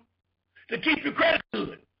in you to keep your credit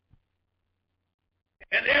good.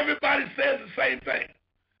 And everybody says the same thing.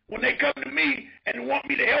 When they come to me and want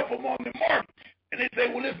me to help them on their mortgage, and they say,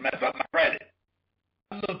 well, let's mess up my credit,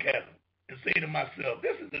 I look at them and say to myself,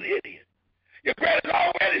 this is an idiot. Your credit's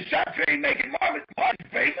already shot. You ain't making mortgage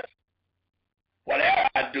payments. Whatever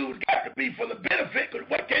I do has got to be for the benefit, because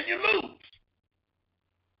what can you lose?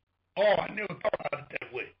 Oh, I never thought about it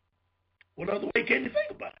that way. What other way can you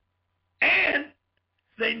think about it? And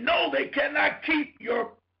they know they cannot keep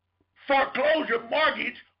your foreclosure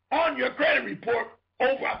mortgage on your credit report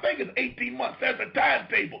over, I think it's 18 months. There's a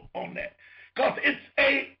timetable on that. Because it's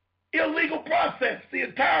a illegal process. The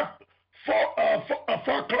entire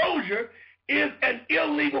foreclosure is an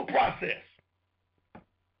illegal process,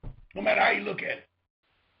 no matter how you look at it.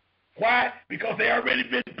 Why? Because they already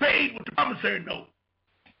been paid with the promissory note.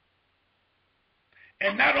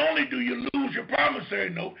 And not only do you lose your promissory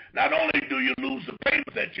note, not only do you lose the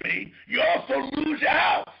payments that you made, you also lose your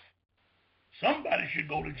house. Somebody should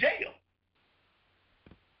go to jail.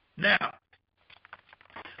 Now,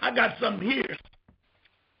 I got something here.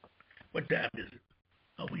 What time is it?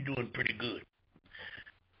 Oh, we doing pretty good.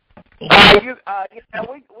 Okay.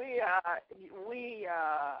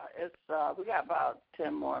 We got about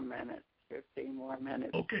 10 more minutes, 15 more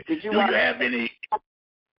minutes. Okay. Did you Do you have any?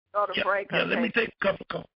 Go to break. Yeah, let me take a couple of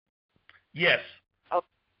calls. Yes. Okay.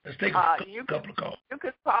 Let's take a couple of calls. You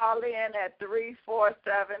could call in at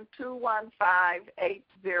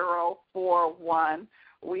 347-215-8041.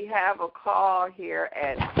 We have a call here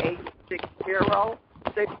at 860-680.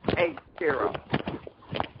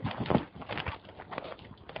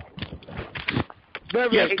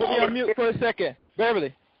 Beverly, put me on mute for a second.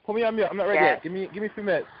 Beverly, put me on mute. I'm not ready yet. Give me a few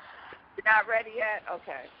minutes. You're not ready yet?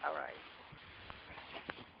 Okay. All right.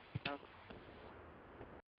 Okay.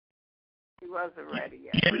 He wasn't ready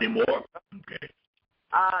yet. You have any more? Okay.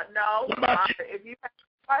 No. What about you? If you have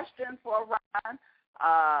a question for Ron,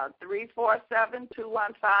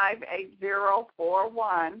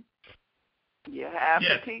 347-215-8041. You have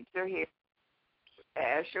the teacher here.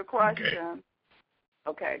 Ask your question.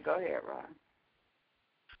 Okay, go ahead, Ron.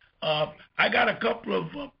 I got a couple of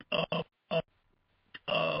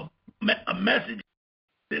messages,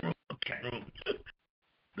 and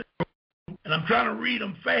I'm trying to read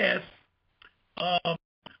them fast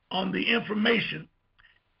on the information.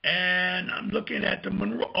 And I'm looking at the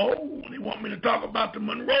Monroe. Oh, they want me to talk about the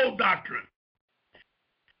Monroe Doctrine.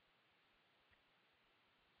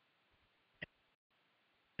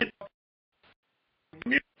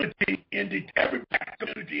 Every black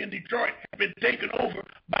community in Detroit has been taken over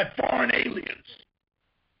by foreign aliens.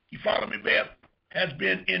 You follow me, Beth? Has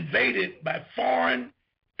been invaded by foreign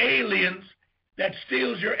aliens that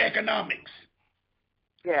steals your economics.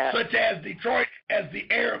 Yeah. Such as Detroit as the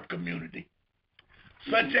Arab community.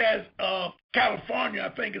 Such as California, I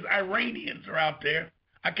think is Iranians are out there.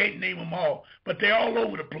 I can't name them all, but they're all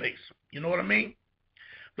over the place. You know what I mean?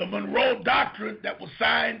 The Monroe Doctrine that was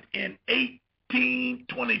signed in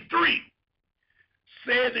 1823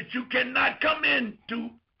 said that you cannot come into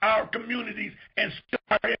our communities and steal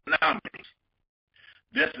our economics.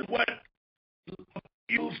 This is what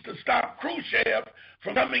used to stop Khrushchev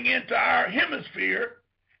from coming into our hemisphere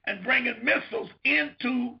and bringing missiles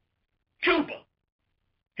into Cuba.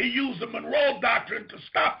 He used the Monroe Doctrine to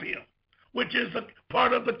stop him, which is a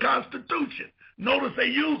part of the Constitution. Notice they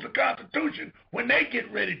use the Constitution when they get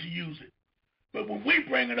ready to use it. But when we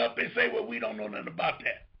bring it up, they say, well, we don't know nothing about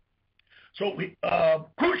that. So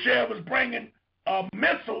Khrushchev was bringing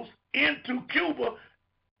missiles into Cuba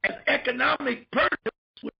as economic purpose,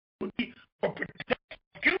 which would be for protecting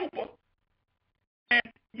Cuba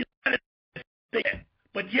and United States.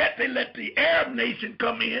 But yet they let the Arab nation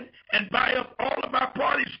come in and buy up all of our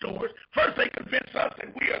party stores. First they convince us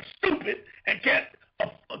that we are stupid and can't,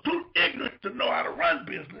 too ignorant to know how to run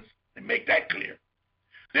business. They make that clear.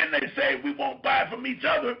 Then they say we won't buy from each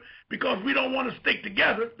other because we don't want to stick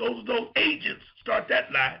together. Those agents start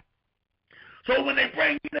that lie. So when they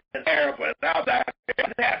bring in an Arab or an outside,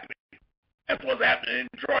 what's happening? That's what's happening in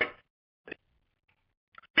Detroit.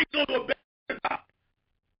 We go to a better job.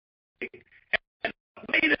 And the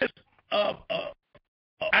latest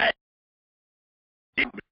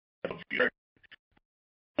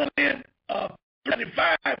in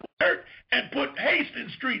 25 hurt and and put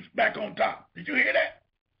Hastings Streets back on top. Did you hear that?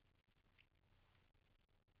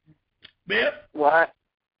 Beth? What?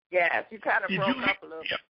 Yes, you kind of Did broke you up a little.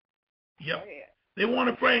 Yep. They want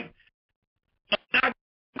to bring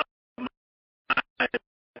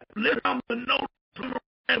list on the note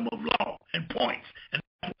of law and points, and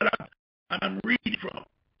that's what I'm reading from.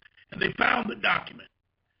 And they found the document,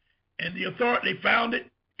 and the authority, they found it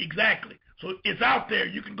exactly. So it's out there.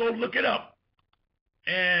 You can go look it up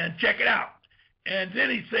and check it out. And then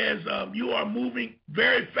he says, you are moving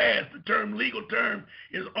very fast. The legal term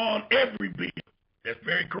is on every bill. That's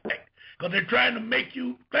very correct. Because they're trying to make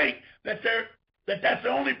you think that that's the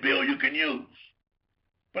only bill you can use.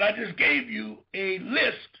 But I just gave you a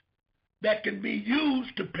list that can be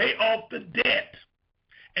used to pay off the debt.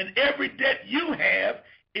 And every debt you have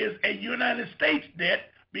is a United States debt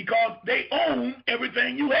because they own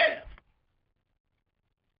everything you have.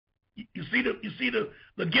 You see the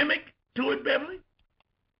gimmick to it, Beverly?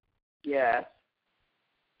 Yes.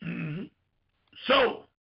 Mm-hmm. So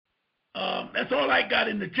that's all I got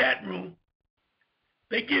in the chat room.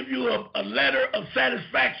 They give you a letter of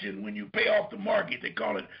satisfaction when you pay off the mortgage. They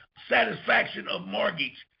call it satisfaction of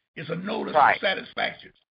mortgage. It's a notice of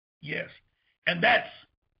satisfaction. Yes. And that's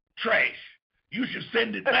trash. You should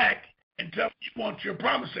send it back and tell them you want your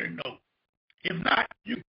promissory note. If not,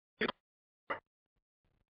 you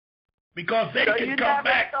because they can come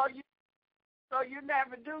back. So you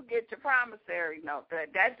never do get your promissory note.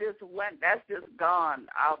 That's just gone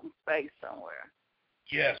out in space somewhere.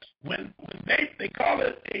 Yes, when they call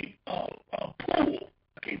it a pool,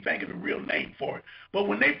 I can't think of the real name for it, but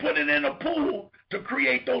when they put it in a pool to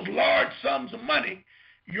create those large sums of money,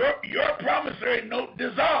 your promissory note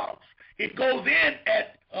dissolves. It goes in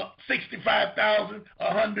at 65,000,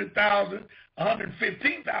 100,000,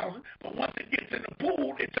 115,000, but once it gets in the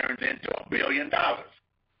pool, it turns into $1 billion.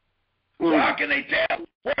 So how can they tell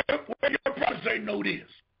where your promissory note is?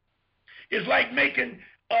 It's like making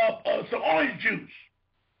some orange juice.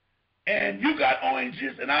 And you got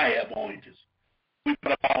oranges, and I have oranges. We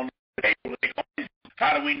put them on the table.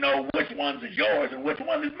 How do we know which ones is yours and which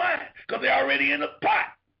one is mine? Because they're already in a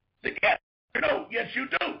pot together. No, yes, you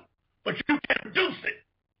do. But you can reduce it.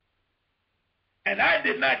 And I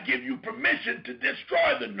did not give you permission to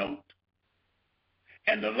destroy the note.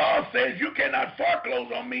 And the law says you cannot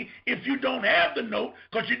foreclose on me if you don't have the note,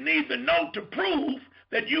 because you need the note to prove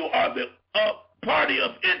that you are the party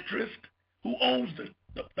of interest who owns the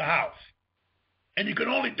house. And you can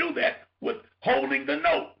only do that with holding the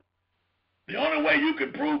note. The only way you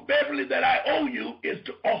can prove, Beverly, that I owe you is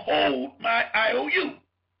to hold my IOU.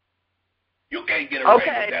 You can't get away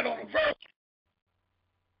with that on a verb.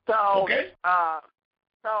 So, okay? I've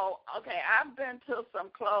been to some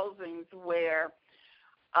closings where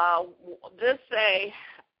just say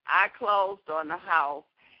I closed on the house,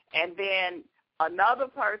 and then another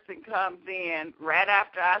person comes in right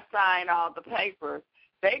after I sign all the papers.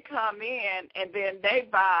 They come in, and then they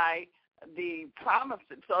buy the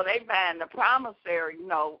promissory. So they buy the promissory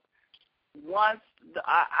note once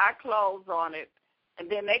I close on it, and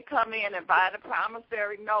then they come in and buy the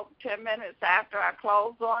promissory note 10 minutes after I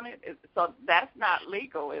close on it. So that's not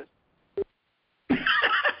legal, is it?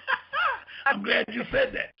 I'm glad you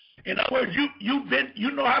said that. In other words,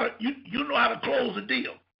 you know how to close a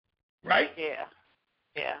deal, right? Yeah.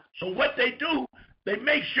 So what they do, they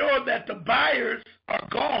make sure that the buyers are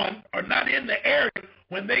gone or not in the area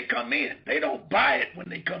when they come in. They don't buy it when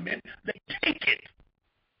they come in. They take it.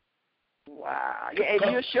 Wow. Yeah, and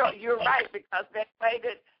you're right, because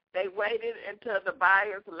they waited until the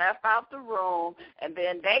buyers left out the room, and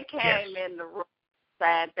then they came in the room,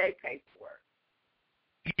 signed their paperwork.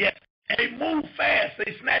 Yes. And they move fast.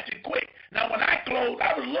 They snatch it quick. Now, when I closed,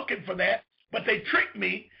 I was looking for that, but they tricked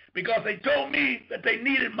me because they told me that they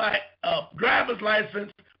needed my driver's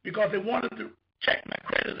license because they wanted to check my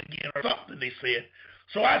credit again or something, they said.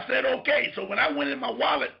 So I said, okay. So when I went in my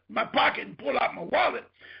pocket and pulled out my wallet,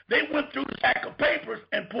 they went through the stack of papers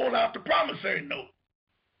and pulled out the promissory note.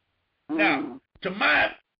 Now, to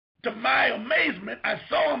my amazement, I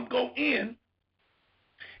saw them go in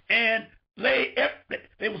and they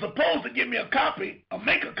were supposed to give me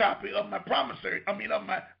make a copy of my of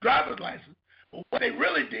my driver's license. But what they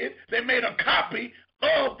really did, they made a copy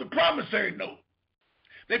of the promissory note.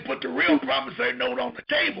 They put the real promissory note on the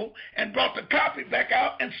table and brought the copy back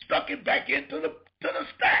out and stuck it back into the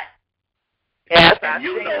stack. Yes, and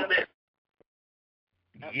you know this.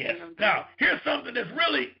 Yes. Now, here's something that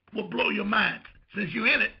really will blow your mind since you're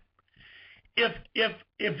in it.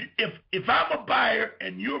 If I'm a buyer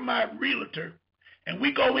and you're my realtor, and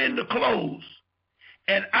we go in to close,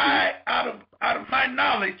 and I, out of my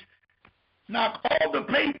knowledge, knock all the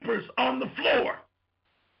papers on the floor.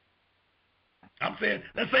 I'm saying,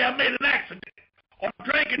 let's say I made an accident, or I'm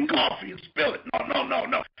drinking coffee and spill it. No.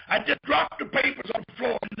 I just dropped the papers on the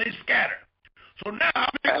floor and they scatter. So now I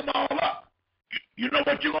pick them all up. You know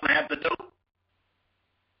what you're going to have to do?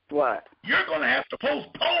 What? You're going to have to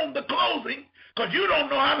postpone the closing because you don't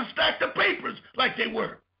know how to stack the papers like they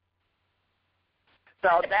were.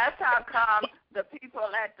 So that's how come the people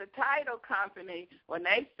at the title company, when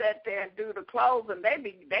they sit there and do the closing, they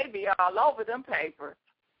be all over them papers.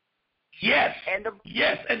 Yes, and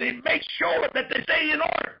they make sure that they stay in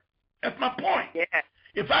order. That's my point. Yeah.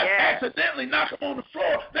 If I accidentally knock them on the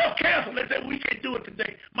floor, they'll cancel. They say, we can't do it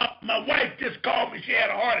today. My wife just called me. She had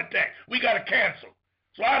a heart attack. We got to cancel.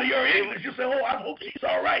 So out of your ignorance, you say, oh, I hope she's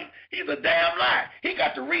all right. He's a damn lie. He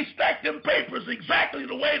got to restack them papers exactly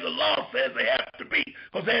the way the law says they have to be.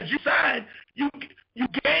 Because as you sign, you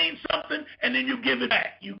gain something, and then you give it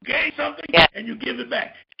back. You gain something, and you give it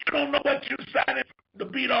back. You don't know what you're signing to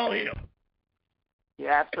beat all hell.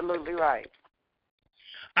 You're absolutely right.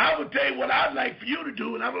 I would tell you what I'd like for you to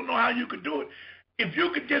do, and I don't know how you could do it. If you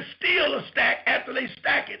could just steal a stack after they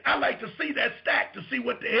stack it, I'd like to see that stack to see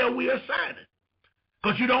what the hell we are signing.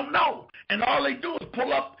 Because you don't know. And all they do is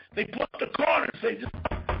pull up the corner and say, just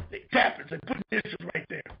they tap it, say, put initials right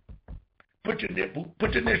there. Put your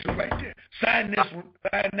initials right there. Sign this one,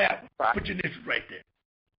 sign that one. Right. Put your initials right there.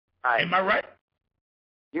 Right. Am I right?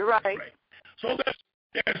 You're right. So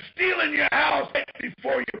they're stealing your house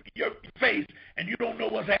before your face, and you don't know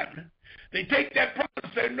what's happening. They take that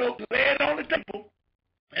promissory note, lay it on the table,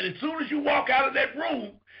 and as soon as you walk out of that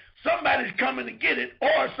room, somebody's coming to get it,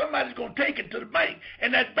 or somebody's going to take it to the bank,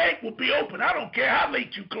 and that bank will be open. I don't care how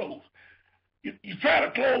late you close. You try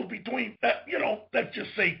to close between, let's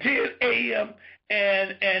just say 10 a.m.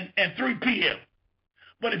 and 3 p.m.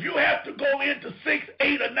 But if you have to go into 6,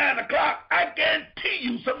 8, or 9 o'clock, I guarantee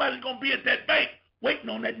you somebody's going to be at that bank waiting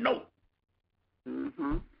on that note.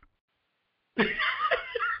 Mm-hmm.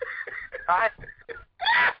 I'm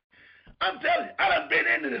telling you, I done been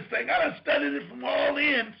into this thing. I done studied it from all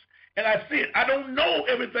ends, and I see it. I don't know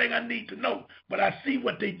everything I need to know, but I see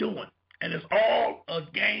what they're doing, and it's all a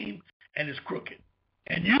game, and it's crooked.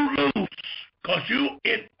 And you lose, because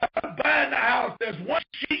buying the house, there's one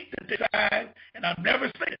sheet that they sign, and I've never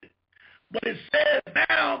seen it. But it says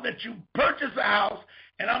now that you purchase a house,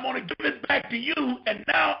 and I'm going to give it back to you, and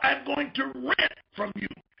now I'm going to rent from you.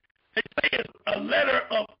 They say it's a letter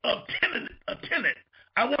of a tenant.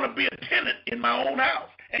 I want to be a tenant in my own house.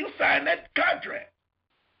 And you sign that contract.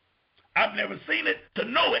 I've never seen it to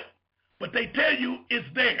know it, but they tell you it's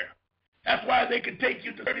there. That's why they can take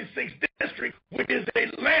you to 36th District, which is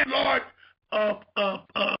a landlord court.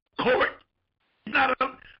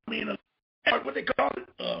 What they call it?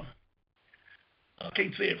 I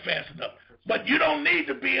can't say it fast enough. But you don't need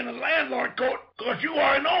to be in a landlord court because you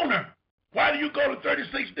are an owner. Why do you go to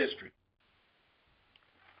 36th District?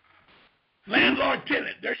 Landlord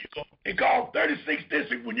tenant, there you go. They call 36th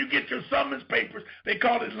District, when you get your summons papers, they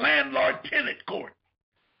call it landlord tenant court.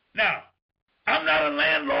 Now, I'm not a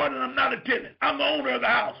landlord and I'm not a tenant. I'm the owner of the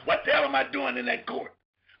house. What the hell am I doing in that court?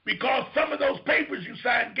 Because some of those papers you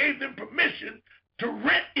signed gave them permission to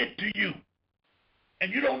rent it to you.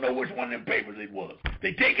 And you don't know which one of them papers it was.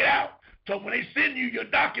 They take it out. So when they send you your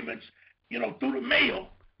documents, through the mail,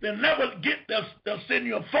 they'll send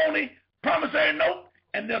you a phony promissory note,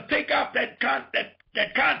 and they'll take out that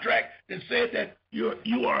contract that said that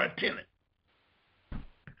you are a tenant.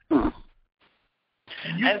 And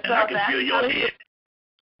I can feel your head.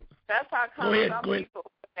 That's how come some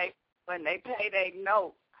people, when they pay their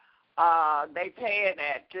note, they pay it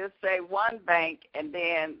at just say one bank, and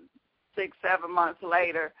then 6-7 months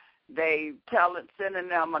later, they sending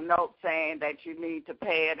them a note saying that you need to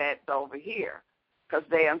pay it at over here because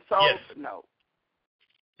they unsold the note.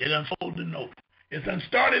 They unsold the note. It's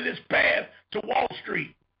started its path to Wall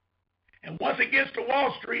Street. And once it gets to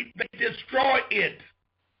Wall Street, they destroy it.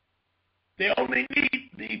 They only need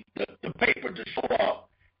the paper to show up.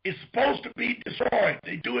 It's supposed to be destroyed.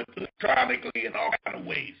 They do it electronically in all kinds of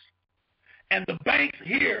ways. And the banks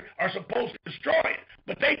here are supposed to destroy it.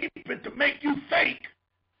 But they keep it to make you think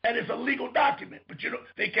that it's a legal document. But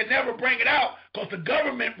they can never bring it out because the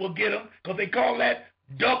government will get them because they call that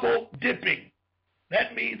double dipping.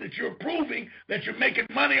 That means that you're proving that you're making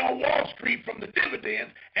money on Wall Street from the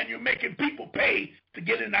dividends and you're making people pay to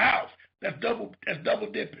get in the house. That's double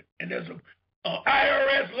dipping. And there's a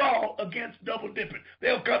IRS law against double dipping.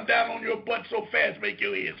 They'll come down on your butt so fast make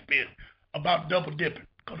your head spin about double dipping.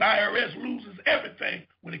 Because IRS loses everything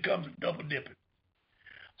when it comes to double dipping.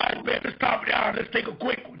 All right, man, let's top of the hour. Let's take a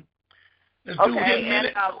quick one. Let's do 10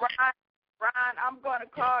 minutes. Ron, I'm going to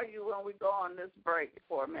call you when we go on this break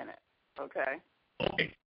for a minute, okay?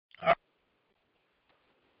 Okay.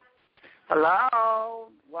 Hello.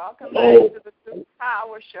 Welcome Hello. back to the Truth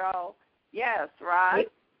Power Show. Yes, Ron?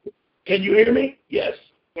 Can you hear me? Yes.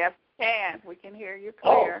 Yes, we can. We can hear you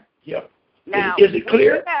clear. Oh, yep. Now, is it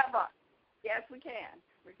clear? Yes, we can.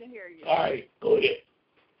 We can hear you. All right, go ahead.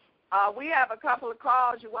 We have a couple of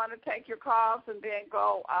calls. You want to take your calls and then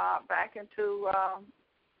go back into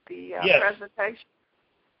the presentation?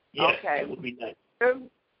 Yes, okay. that would be nice.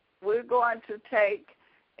 We're going to take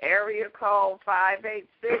area code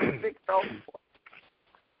 586-604.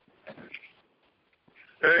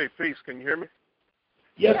 Hey, Peace, can you hear me?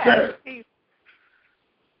 Yes, sir. Peace.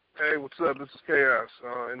 Hey, what's up? This is Chaos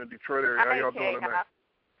in the Detroit area. How y'all doing tonight?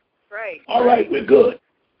 Great. All right, we're good.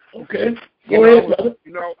 Okay. Go ahead, brother.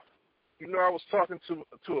 You know, I was talking to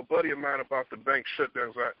a buddy of mine about the bank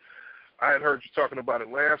shutdowns. I had heard you talking about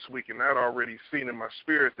it last week, and I'd already seen in my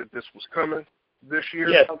spirit that this was coming this year.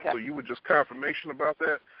 Yes. Okay. So you were just confirmation about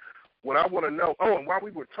that. What I want to know, and while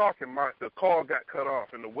we were talking, the call got cut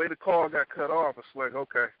off. And the way the call got cut off, it's like,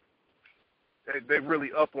 okay, they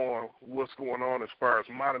really up on what's going on as far as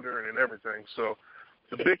monitoring and everything. So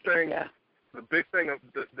the big thing that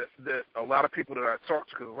a lot of people that I talk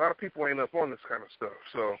to, because a lot of people ain't up on this kind of stuff.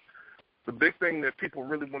 So the big thing that people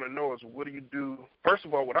really want to know is, what do you do? First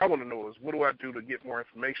of all, what I want to know is, what do I do to get more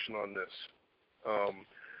information on this?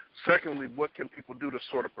 Secondly, what can people do to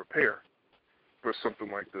sort of prepare for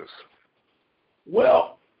something like this?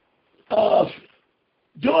 Well,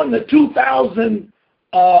 during the 2000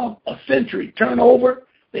 century turnover,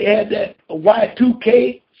 they had that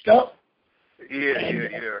Y2K stuff.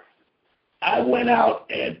 Yeah. I went out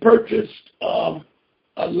and purchased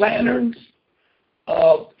lanterns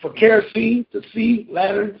for kerosene to see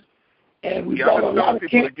lanterns, and we bought a lot of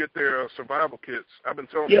people to get their survival kits. I've been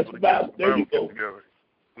telling people to get survival kits together.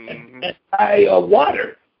 Mm-hmm. And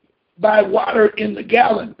buy water in the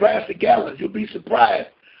gallon, plastic gallons. You'll be surprised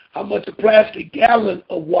how much a plastic gallon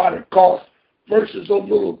of water costs versus those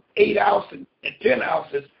little 8 ounce and 10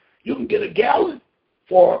 ounces. You can get a gallon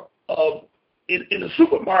for in the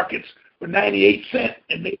supermarkets for 98 cents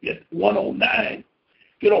and maybe at 109.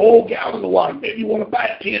 Get a whole gallon of water. Maybe you want to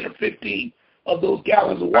buy 10 or 15 of those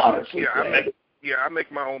gallons of water. I make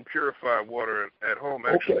my own purified water at home.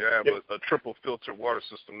 Actually, okay. I have a triple filter water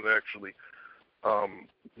system that actually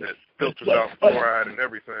that filters out fluoride and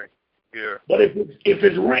everything. Yeah. But if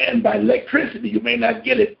it's ran by electricity, you may not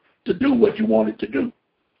get it to do what you want it to do,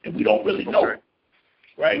 and we don't really know.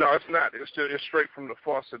 Right? No, it's not. It's straight from the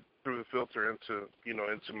faucet through the filter into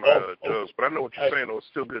my jugs. But I know what you're saying. Though it's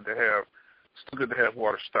still good to have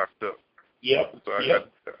water stocked up. Yep. So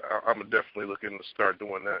I'm definitely looking to start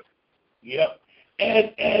doing that. Yep.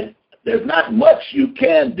 And there's not much you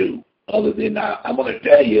can do other than I'm going to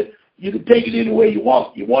tell you, you can take it any way you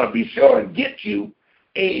want. You want to be sure and get you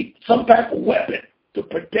some type of weapon to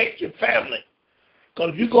protect your family.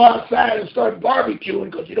 Because if you go outside and start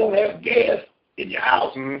barbecuing because you don't have gas in your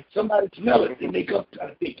house, somebody smell it and they come try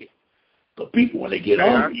to take it. Because people, when they get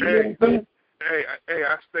hungry, you know what I'm saying? Hey,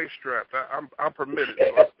 I stay strapped. I'm permitted,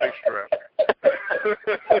 so I stay strapped.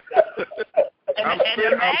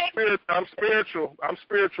 I'm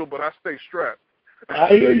spiritual, but I stay strapped. I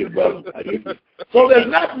hear you, brother. I hear you. So there's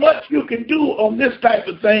not much you can do on this type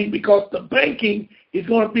of thing because the banking is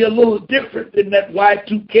going to be a little different than that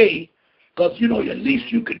Y2K. Because, at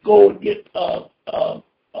least you could go and get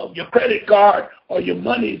your credit card or your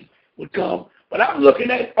money would come. But I'm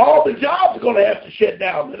looking at all the jobs are going to have to shut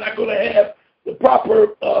down. They're not going to have the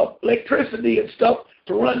proper electricity and stuff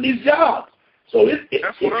to run these jobs. So it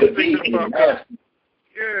could be about.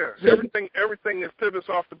 Yeah, everything that pivots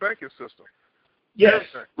off the banking system. Yes.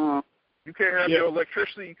 You can't have your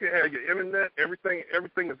electricity. You can't have your internet. Everything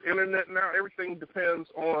is internet now. Everything depends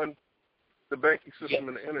on the banking system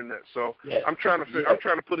and the internet. So I'm trying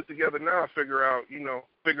to put it together now. Figure out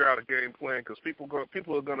a game plan because people are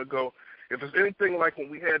going to go. If it's anything like when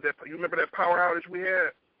we had that, you remember that power outage we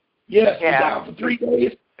had? Yes, it was down for 3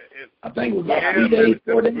 days. I think it was about 3 days,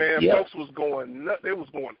 4 days. Man, folks was going nuts. They was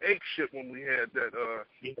going ape shit when we had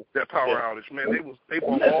that power outage. Man, they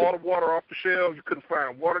bought all the water off the shelves. You couldn't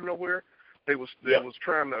find water nowhere. They was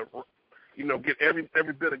trying to get every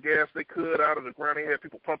bit of gas they could out of the ground. They had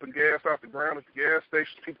people pumping gas out the ground at the gas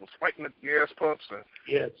stations. People was fighting at the gas pumps. And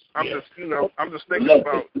I'm just thinking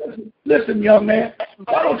about. Listen, young man,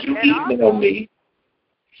 why don't you email me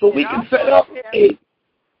so we can set up a.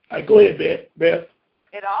 Go ahead, Beth.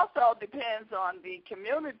 It also depends on the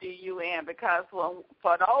community you in because for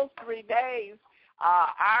those 3 days,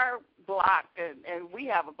 our block, and we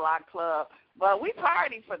have a block club, but we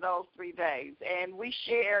party for those 3 days, and we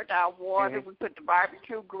shared our water. We put the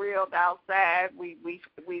barbecue grills outside. We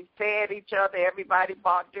fed each other. Everybody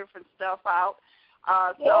bought different stuff out.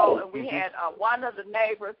 So we had one of the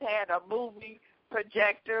neighbors had a movie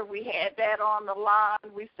projector. We had that on the lawn.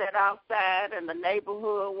 We sat outside in the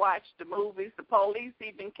neighborhood, watched the movies. The police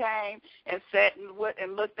even came and sat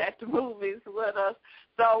and looked at the movies with us.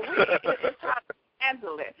 So it's how to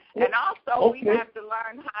handle it. And also we have to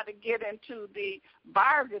learn how to get into the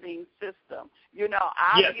bargaining system. You know,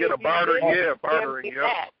 get a bartering,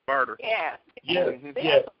 barter. Yes.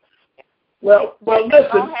 Well, listen,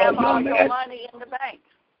 don't have all your money in the bank.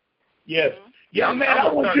 Yes. Young man,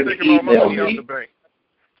 I want you to email me.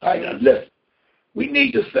 All right, now listen. We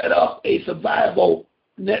need to set up a survival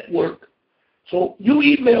network. So you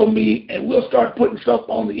email me, and we'll start putting stuff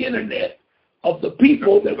on the internet of the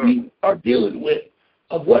people that we are dealing with,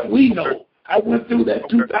 of what we know. I went through that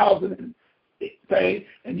 2000 thing,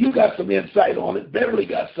 and you got some insight on it. Beverly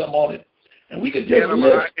got some on it. And we could just I'm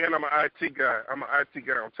an IT guy. I'm an IT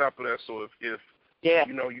guy on top of that. So if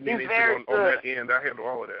you know, you need anything on that end, I handle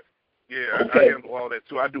all of that. Yeah, I handle all that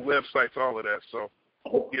too. I do websites, all of that. So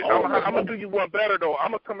I'm gonna do you one better though.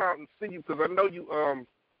 I'm gonna come out and see you because I know you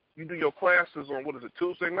you do your classes on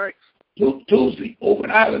Tuesday nights? Tuesday over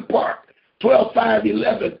in Island Park,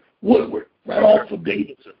 12511 Woodward, right off of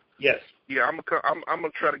Davidson. Yes. Yeah, I'm gonna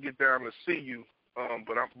try to get down to see you.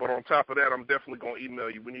 But on top of that, I'm definitely gonna email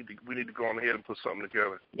you. We need to go on ahead and put something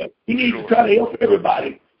together. Yeah, we need to try to help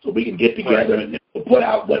everybody so we can get together and we'll put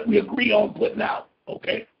out what we agree on putting out.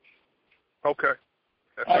 Okay. Okay.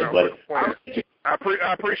 That sounds like a plan.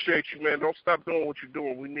 I appreciate you, man. Don't stop doing what you're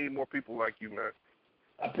doing. We need more people like you, man.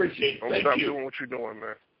 I appreciate it. Don't stop doing what you're doing,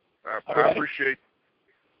 man. I appreciate it.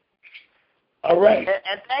 All right.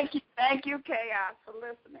 And thank you, Chaos, for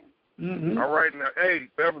listening. Mm-hmm. All right, now, hey,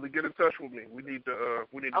 Beverly, get in touch with me. We need to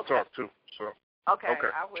talk too. So. Okay.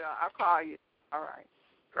 I will. I'll call you. All right.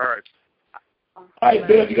 All right. All right,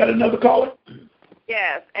 Bev, you got another caller?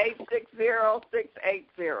 Yes,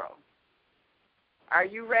 860-680. Are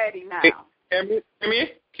you ready now? Can you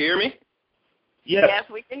hear me? Yes. Yes,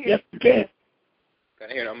 we can hear you. Yes, we can. Can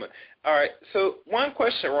hear them. All right. So one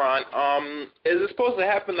question, Ron. Is it supposed to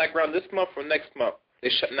happen like around this month or next month? They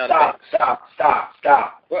shutting down the banks.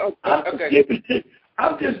 Stop. Well, I'm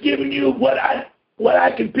just giving you what I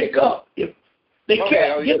can pick up. If they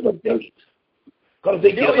can't give a date, because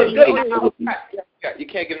they give a date. You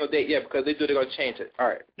can't give no date yet because they're going to change it. All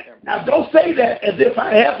right. Now, don't say that as if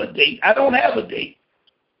I have a date. I don't have a date.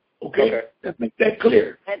 Okay? Let's make that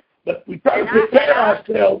clear. But we try to prepare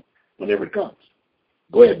ourselves whenever it comes.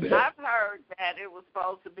 Go ahead, Ben. I've heard that it was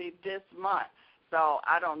supposed to be this month, so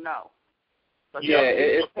I don't know. But yeah,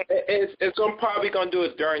 it's probably going to do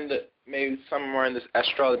it during maybe somewhere in this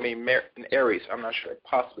astrology, maybe in Aries. I'm not sure.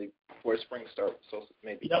 Possibly before spring starts, so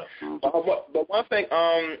maybe. Yep. But one thing,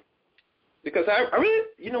 because I really,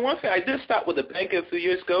 one thing, I did stop with the bank a few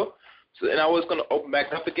years ago, and I was going to open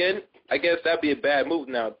back up again. I guess that'd be a bad move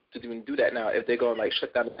now to even do that now if they're going to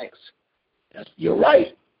shut down the banks. You're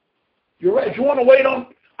right. You want to wait on?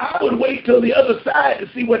 I would wait till the other side to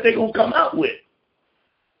see what they're going to come out with.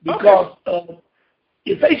 Because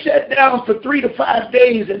if they shut down for 3 to 5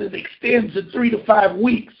 days and it extends to 3 to 5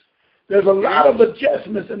 weeks, there's a lot of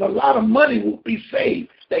adjustments and a lot of money will be saved.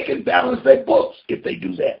 They can balance their books if they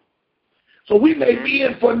do that. So we may be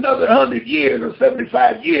in for another 100 years or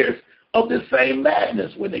 75 years of this same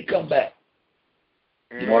madness when they come back.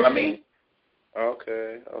 You know what I mean?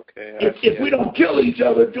 Okay. If we don't kill each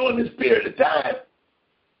other during this period of time.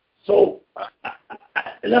 So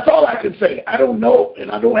and that's all I can say. I don't know,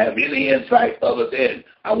 and I don't have any insight other than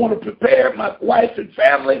I want to prepare my wife and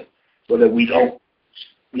family so that we don't,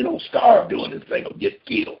 starve doing this thing or get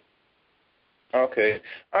killed. Okay.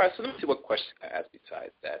 All right, so let me see what question I asked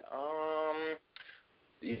besides that.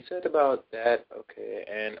 You said about that, okay.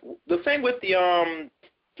 And the thing with the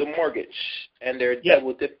mortgage and their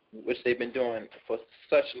double dip, which they've been doing for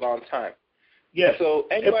such a long time. Yes. So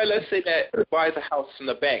anybody, let's say that buys a house from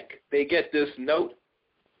the bank, they get this note,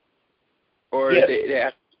 or they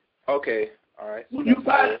have, okay, all right. When you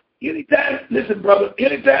buy, anytime, listen, brother,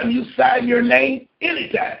 anytime you sign your name,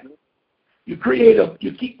 anytime you create a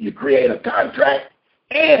contract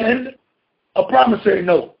and a promissory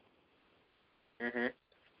note. Mm-hmm.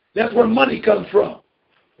 That's where money comes from.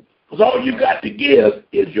 Because all you got to give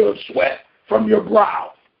is your sweat from your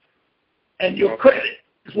brow and your credit.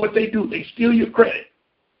 Is what they do. They steal your credit.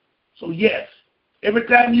 So, yes, every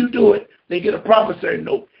time you do it, they get a promissory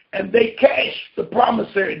note. And they cash the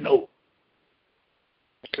promissory note.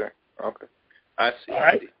 Okay. I see. All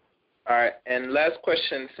right. All right. And last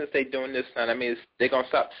question, since they're doing this now, I mean, they going to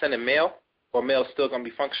stop sending mail, or mail's still going to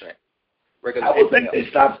be functioning? I would think they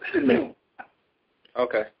stop sending mail.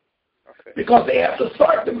 Okay. Because they have to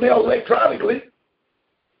sort the mail electronically.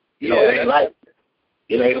 You know, it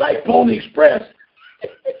ain't like Pony Express.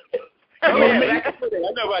 Oh, yeah, I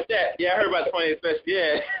know about that. Yeah, I heard about the Pony Express.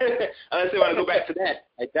 Yeah. Unless they want to go back to that.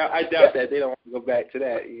 I doubt that. They don't want to go back to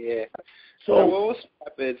that. Yeah. So what's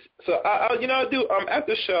happens? So I'll do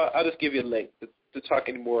after the show, I'll just give you a link to talk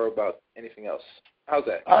any more about anything else. How's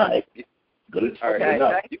that? All right. Good. All right.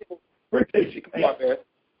 Okay. Appreciate you. Come on, man.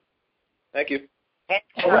 Thank you. And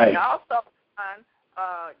all right. Also,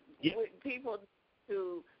 people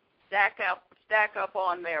to stack up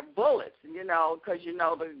on their bullets, because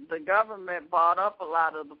the government bought up a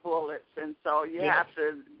lot of the bullets, and so you have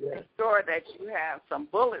to make sure that you have some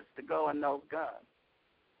bullets to go in those guns.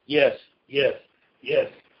 Yes.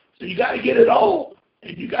 So you got to get it all,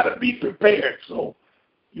 and you got to be prepared. So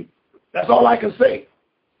that's all I can say.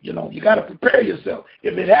 You got to prepare yourself.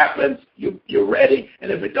 If it happens, you're ready, and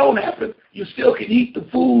if it don't happen, you still can eat the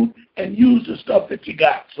food and use the stuff that you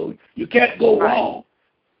got. So you can't go wrong.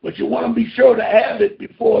 But you want to be sure to have it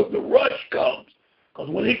before the rush comes. Because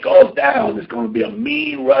when it goes down, it's going to be a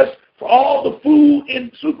mean rush for all the food in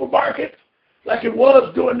supermarkets, like it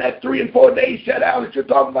was during that 3 and 4 day shutdown that you're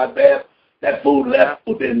talking about, Bev. That food left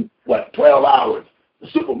within, 12 hours. The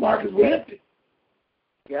supermarkets were empty.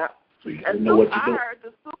 Yeah. So you got to know what you're doing.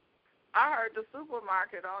 I heard the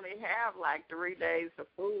supermarket only have like 3 days of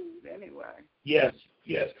food anyway. Yes.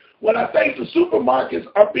 Well, I think the supermarkets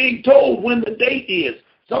are being told when the date is.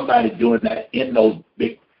 Somebody's doing that in those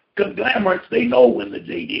big conglomerates. They know when the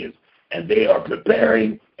date is, and they are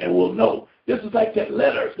preparing and will know. This is like that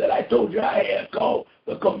letter that I told you I had called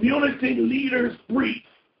the Community Leaders Brief.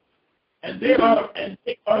 And they are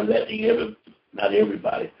letting not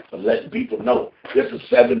everybody, but letting people know. This is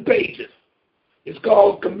 7 pages. It's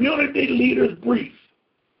called Community Leaders Brief.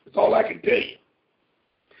 That's all I can tell you.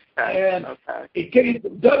 And it came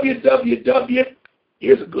from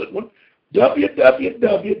here's a good one,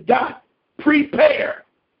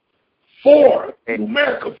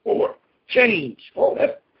 www.prepare4change.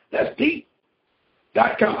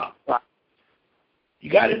 You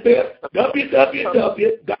got it there?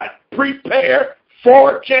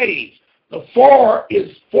 www.prepare4change. The 4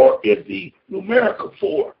 is the numerical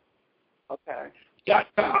 4. Okay.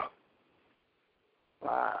 .com.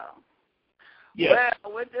 Wow. Yes.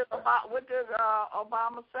 Well, what did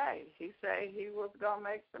Obama say? He said he was going to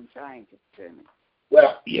make some changes, didn't he?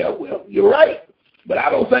 Well, you're right. But I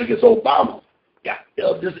don't think it's Obama.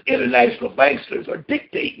 This international banksters are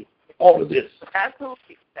dictating all of this. That's who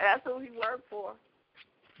he worked for.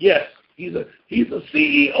 Yes. He's a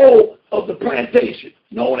CEO of the plantation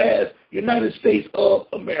known as United States of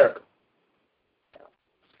America.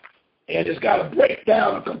 And it's got a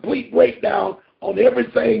complete breakdown on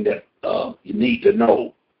everything that you need to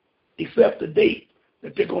know except the date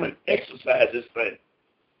that they're going to exercise this thing.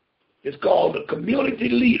 It's called the Community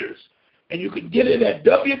Leaders, and you can get it at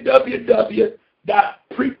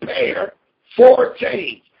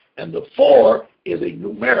www.prepare4change, and the 4 is a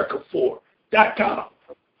numerical 4.com.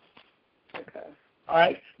 Okay. All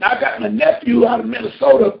right. Now, I got my nephew out of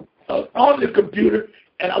Minnesota on the computer,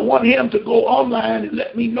 and I want him to go online and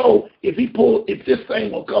let me know if this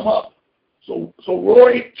thing will come up. So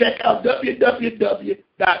Roy, check out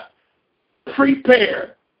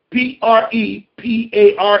www.prepare,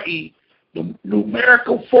 PREPARE, the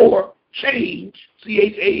numerical 4 change,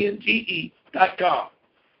 CHANGE.com.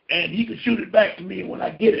 And he can shoot it back to me, and when I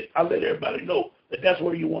get it, I'll let everybody know that that's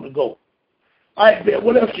where you want to go. All right, Ben,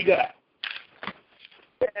 what else you got?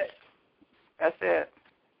 That's it.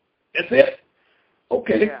 That's it?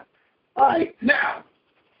 Okay. Yeah. All right. Now,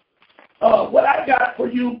 what I got for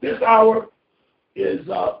you this hour is,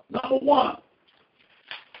 number one,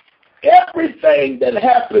 everything that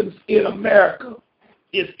happens in America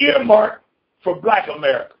is earmarked for Black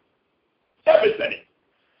America. Everything.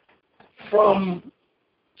 From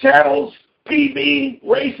channels, TV,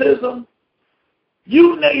 racism,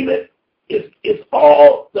 you name it, it's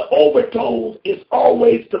all, the overtones is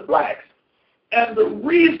always to blacks. And the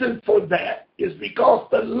reason for that is because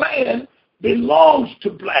the land belongs to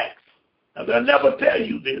blacks. Now, they'll never tell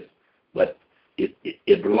you this, but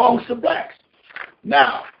it belongs to blacks.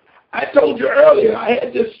 Now, I told you earlier, I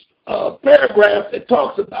had this paragraph that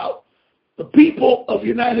talks about the people of the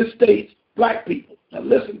United States, black people. Now,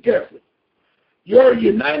 listen carefully. Your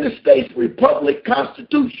United States Republic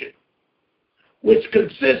Constitution, which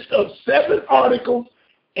consists of 7 articles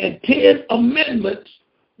and 10 amendments,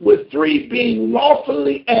 with 3 being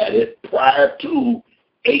lawfully added prior to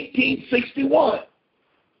 1861.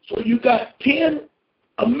 So you got 10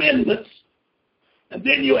 amendments, and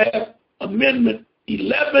then you have Amendment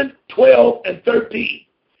 11, 12, and 13.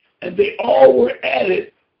 And they all were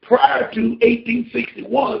added prior to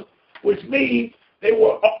 1861, which means they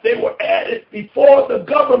were added before the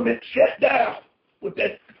government shut down with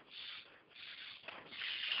that,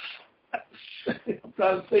 I'm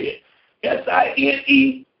trying to say it,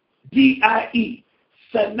 S-I-N-E-D-I-E,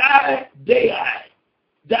 Sine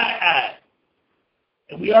Die.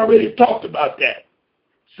 And we already talked about that.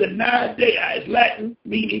 Sine Die is Latin,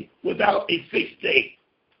 meaning without a fixed date.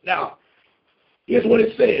 Now, here's what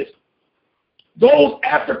it says. Those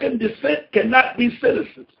African descent cannot be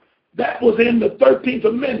citizens. That was in the 13th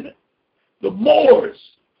Amendment. The Moors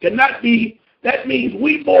cannot be, that means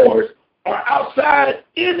we Moors are outside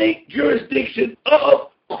any jurisdiction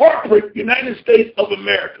of corporate United States of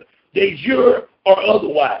America, de jure or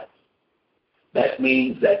otherwise. That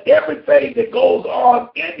means that everything that goes on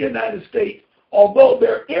in the United States, although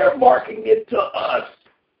they're earmarking it to us,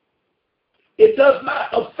 it does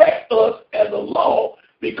not affect us as a law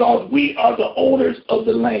because we are the owners of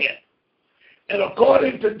the land. And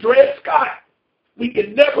according to Dred Scott, we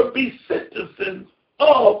can never be citizens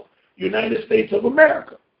of the United States of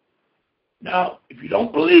America. Now, if you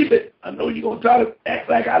don't believe it, I know you're going to try to act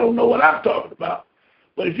like I don't know what I'm talking about.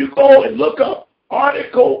 But if you go and look up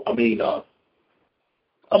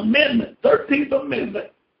Amendment, 13th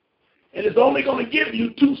Amendment, and it's only going to give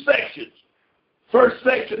you 2 sections. First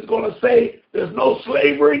section is going to say there's no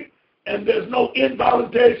slavery and there's no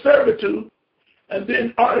involuntary servitude. And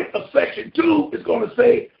then Section 2 is going to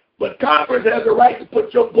say, but Congress has a right to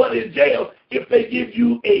put your butt in jail if they give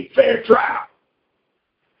you a fair trial.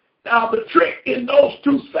 Now, the trick in those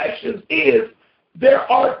 2 sections is there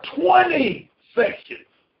are 20 sections,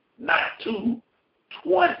 not 2,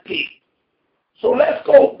 20. So let's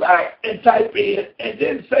go back and type in and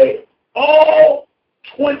then say all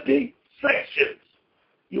 20 sections.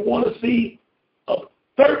 You want to see a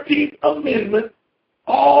 13th Amendment,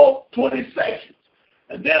 all 20 sections.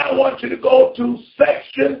 And then I want you to go to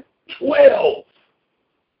Section 12.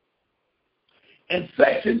 And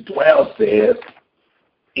Section 12 says,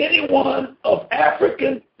 anyone of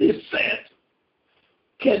African descent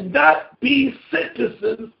cannot be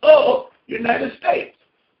citizens of the United States.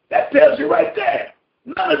 That tells you right there.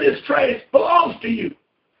 None of this trash belongs to you.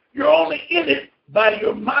 You're only in it by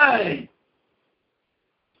your mind.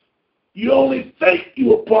 You only think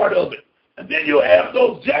you're a part of it. And then you have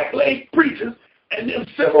those jackleg preachers and them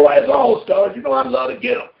civil rights all-stars. You know I love to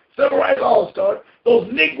get them. Civil rights all-stars. Those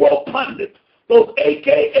Negro pundits, those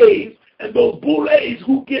AKAs, and those boulets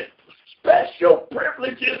who get special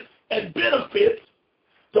privileges and benefits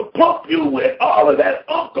to pump you with all of that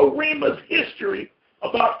Uncle Remus history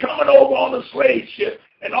about coming over on a slave ship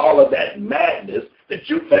and all of that madness that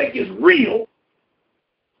you think is real,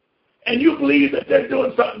 and you believe that they're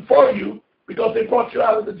doing something for you because they brought you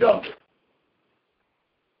out of the jungle.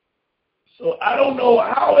 So I don't know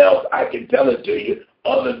how else I can tell it to you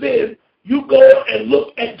other than you go and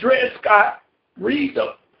look at Dred Scott,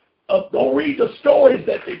 don't read the stories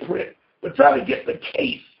that they print, but try to get the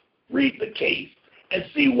case, read the case, and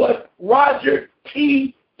see what Roger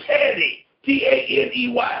T. Taney, Taney,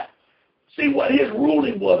 see what his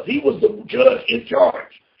ruling was. He was the judge in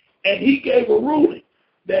charge, and he gave a ruling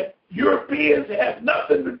that Europeans have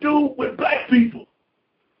nothing to do with black people.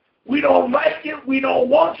 We don't like you, we don't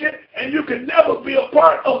want you, and you can never be a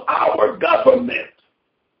part of our government.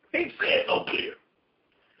 He said no clear.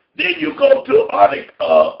 Then you go to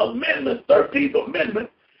Amendment, 13th Amendment,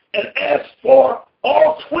 and ask for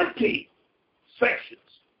all 20 sections.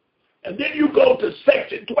 And then you go to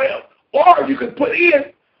Section 12. Or you can put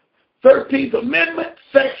in 13th Amendment,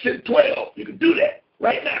 Section 12. You can do that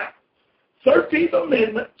right now. 13th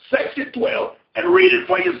Amendment, Section 12, and read it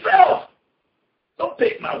for yourself. Don't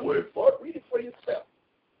take my word for it. Read it for yourself.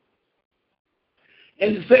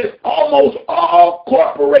 And it says almost all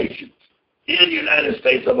corporations in the United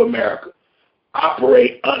States of America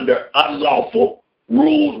operate under unlawful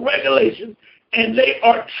rules, regulations, and they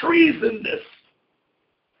are treasonous.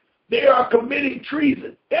 They are committing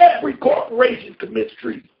treason. Every corporation commits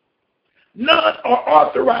treason. None are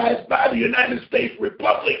authorized by the United States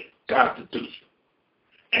Republic Constitution.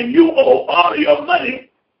 And you owe all your money,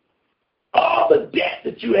 all the debt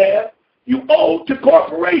that you have, you owe to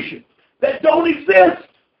corporations that don't exist.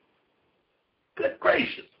 Good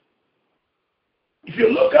gracious. If you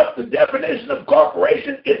look up the definition of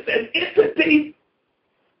corporation, it's an entity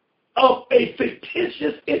of a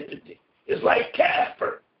fictitious entity. It's like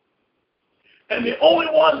Casper. And the only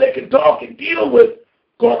one that can talk and deal with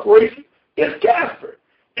corporations is Casper.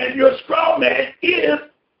 And your straw man is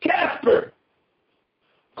Casper.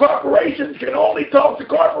 Corporations can only talk to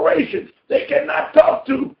corporations. They cannot talk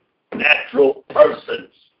to natural persons.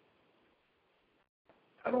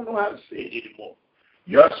 I don't know how to say it anymore.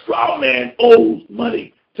 Your straw man owes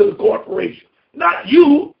money to the corporation, not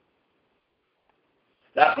you.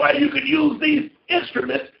 That's why you can use these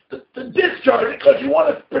instruments to discharge it, because you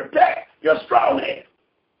want to protect your straw man.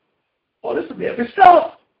 Oh, this is heavy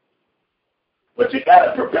stuff. But you got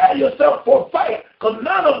to prepare yourself for a fight, because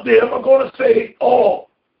none of them are going to say, oh,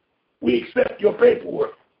 we accept your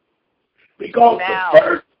paperwork. Because now, the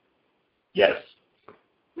first, yes.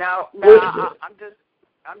 Now I'm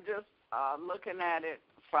just looking at it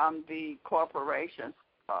from the corporation's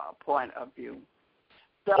point of view.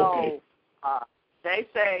 So okay. They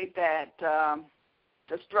say that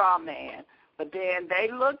the straw man, but then they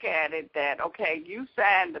look at it that, okay, you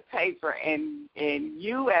signed the paper and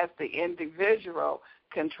you as the individual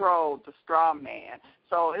control the straw man.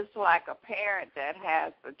 So it's like a parent that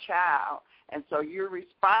has a child, and so you're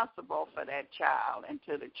responsible for that child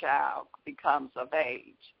until the child becomes of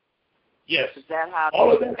age. Yes. Is that how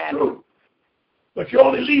all of that's true? But you're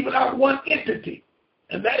only leaving out one entity,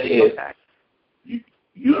 and that is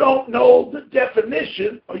you don't know the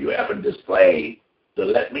definition, or you haven't displayed to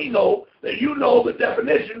let me know that you know the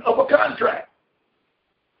definition of a contract.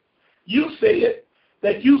 You said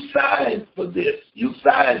that you signed for this, you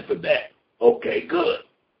signed for that. Okay, good.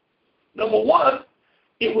 Number one,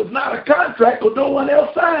 it was not a contract because no one else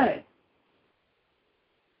signed.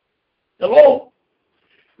 Hello?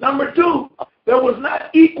 Number two, there was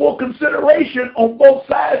not equal consideration on both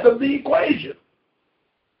sides of the equation,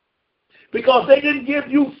 because they didn't give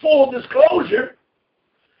you full disclosure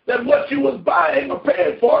that what you was buying or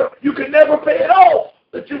paying for, you could never pay it off,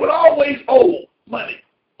 that you would always owe money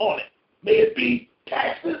on it. May it be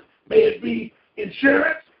taxes, may it be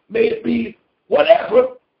insurance, may it be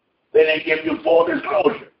whatever. They didn't give you full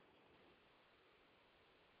disclosure.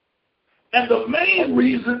 And the main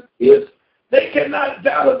reason is they cannot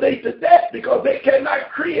validate the debt because they cannot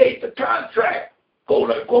create the contract,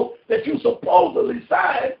 quote unquote, that you supposedly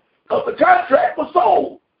signed, because the contract was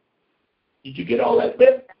sold. Did you get all that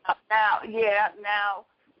bit? Now,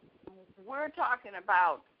 we're talking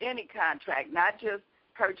about any contract, not just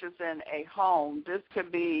purchasing a home. This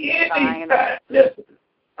could be buying a... Listen,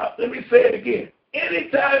 let me say it again.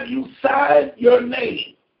 Anytime you sign your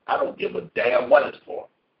name, I don't give a damn what it's for.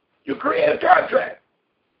 You create a contract.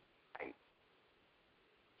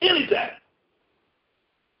 Anytime.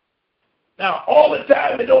 Now, all the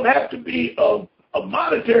time, it don't have to be of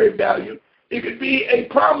monetary value. It could be a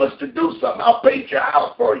promise to do something. I'll paint your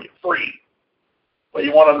house for you, free. But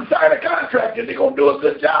you want them to sign a contract and they're going to do a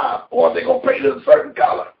good job, or they're going to paint it a certain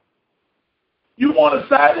color. You want to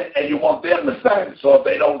sign it and you want them to sign it. So if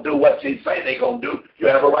they don't do what they say they're going to do, you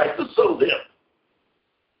have a right to sue them.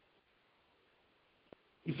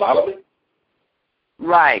 You follow me?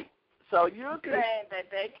 Right. So you're saying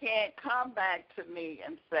that they can't come back to me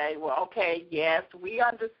and say, well, okay, yes, we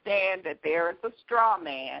understand that there is a straw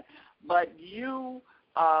man, but you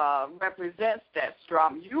represents that straw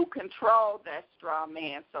man. You control that straw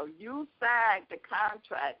man, so you signed the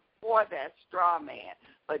contract for that straw man.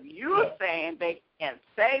 But you're saying they can't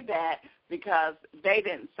say that because they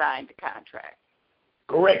didn't sign the contract.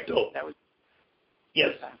 Correcto.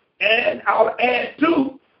 Yes. And I'll add,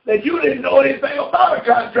 too, that you didn't know anything about a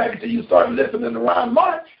contract until you started listening to Ron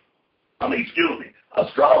March. A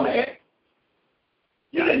straw man.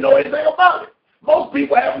 You didn't know anything about it. Most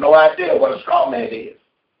people have no idea what a straw man is.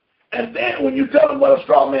 And then when you tell them what a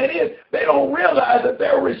straw man is, they don't realize that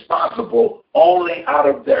they're responsible only out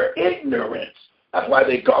of their ignorance. That's why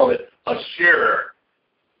they call it a surer.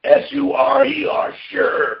 S-U-R-E-R,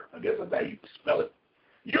 surer. I guess that's how you spell it.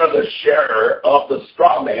 You're the surer of the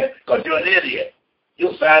straw man because you're an idiot.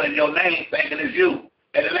 You're signing your name thinking it's you,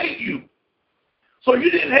 and it ain't you. So you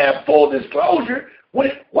didn't have full disclosure.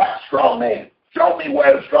 What straw man? Show me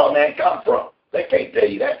where the straw man come from. They can't tell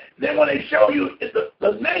you that. Then when they show you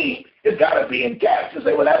the name, it's got to be in caps. You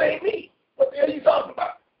say, well, that ain't me. What the hell are you talking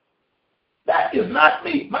about? That is not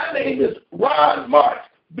me. My name is Ron March.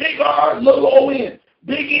 Big R, little O-N.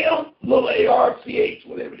 Big M, little A-R-C-H,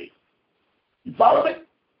 whatever it is. You follow me?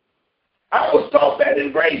 I was taught that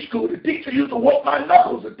in grade school. The teacher used to whoop my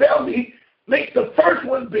knuckles and tell me, make the first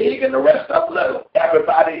one big and the rest of them little.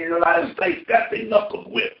 Everybody in the United States got their knuckles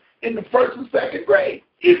whipped in the first and second grade,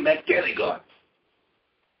 even at kindergarten.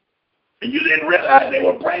 And you didn't realize they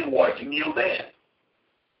were brainwashing you then.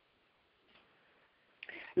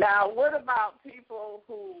 Now, what about people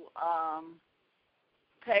who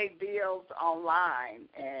pay bills online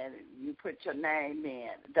and you put your name in,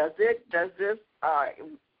 does this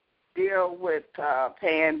deal with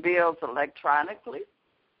paying bills electronically?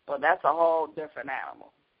 Well, that's a whole different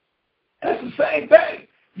animal. That's the same thing.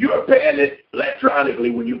 You're paying it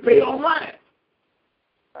electronically when you pay online.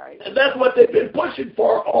 Right. And that's what they've been pushing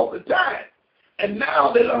for all the time. And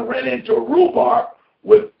now they done ran into a rhubarb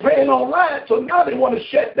with paying online, so now they want to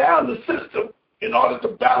shut down the system in order to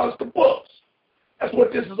balance the books. That's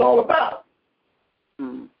what this is all about.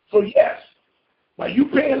 Mm. So yes, by you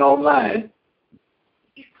paying online,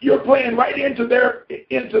 you're playing right into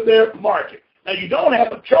their market. Now you don't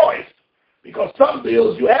have a choice because some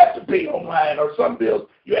bills you have to pay online or some bills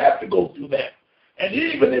you have to go through that. And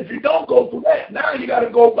even if you don't go through that, now you got to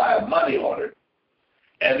go buy a money order,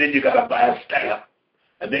 and then you got to buy a stamp,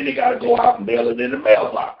 and then you got to go out and mail it in the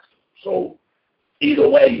mailbox. So either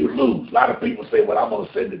way, you lose. A lot of people say, well, I'm going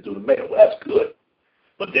to send it through the mail. Well, that's good.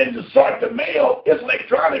 But then to sort the mail, it's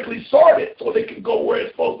electronically sorted so they can go where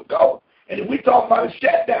it's supposed to go. And if we talk about a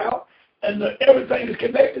shutdown and everything is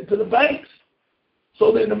connected to the banks,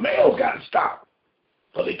 so then the mail's got to stop.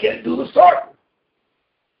 So they can't do the sorting.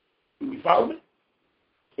 You follow me?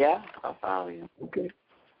 Yeah, I'll follow you. Okay.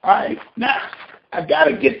 All right. Now, I got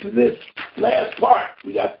to get to this last part.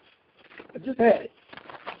 I just had it.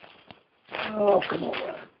 Oh, come on,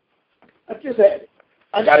 Ryan. I just had it.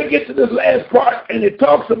 I got to get to this last part, and it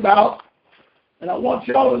talks about, and I want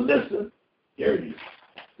y'all to listen. Here it is.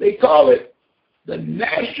 They call it the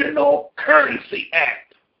National Currency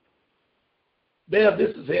Act. Bev,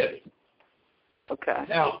 this is heavy. Okay.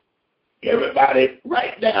 Now, everybody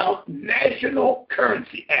write down National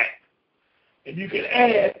Currency Act. And you can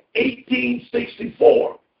add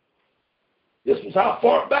 1864. This was how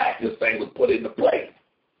far back this thing was put into place.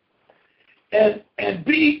 And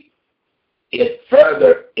B, it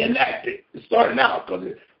further enacted. It's starting out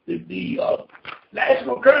because the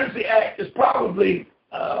National Currency Act is probably,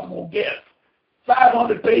 I'm going to guess,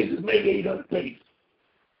 500 pages, maybe 800 pages.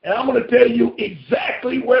 And I'm going to tell you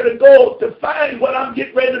exactly where to go to find what I'm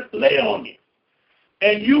getting ready to lay on you.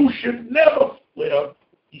 And you should never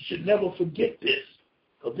forget this,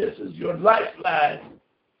 because this is your lifeline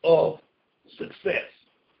of success.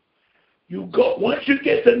 You go, once you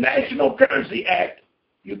get the National Currency Act,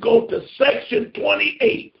 you go to Section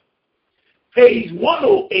 28, page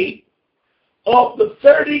 108 of the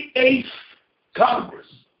 38th Congress.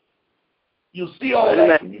 You'll see all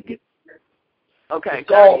that when you get there. Okay,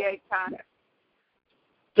 38 Congress.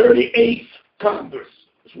 38th Congress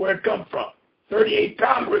is where it comes from. 38th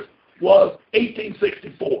Congress was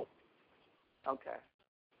 1864. Okay.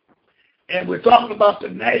 And we're talking about the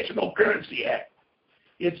National Currency Act.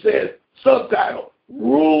 It says, subtitle,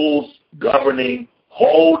 Rules Governing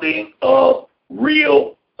Holding of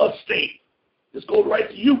Real Estate. This goes right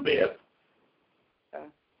to you, Bev. Okay.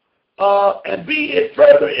 And be it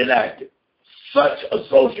further enacted, such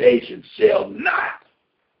associations shall not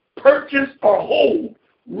purchase or hold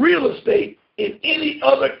real estate in any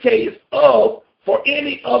other case of for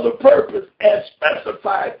any other purpose as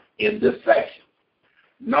specified in this section,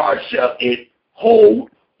 nor shall it hold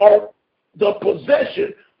or the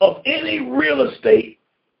possession of any real estate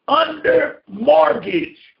under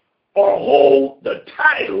mortgage or hold the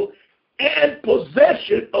title and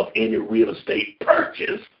possession of any real estate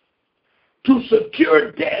purchased to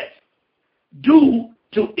secure debt due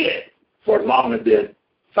to it for longer than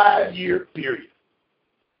 5-year period.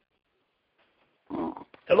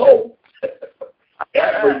 Hello?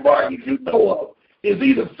 Every mortgage you know of is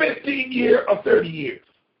either 15 years or 30 years.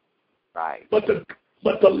 Right. But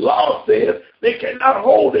the law says they cannot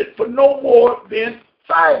hold it for no more than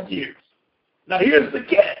 5 years. Now here's the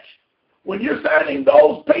catch. When you're signing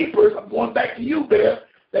those papers, I'm going back to you, Bear,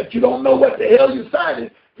 that you don't know what the hell you're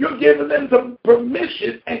signing, you're giving them the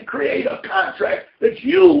permission and create a contract that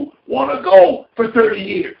you want to go for 30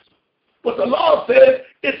 years. But the law says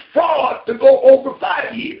it's fraud to go over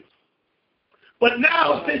 5 years. But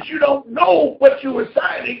now, since you don't know what you were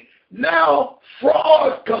signing, now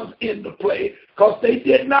fraud comes into play because they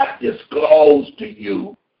did not disclose to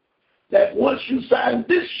you that once you sign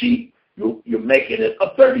this sheet, you're making it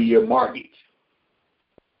a 30-year mortgage.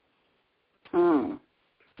 Okay.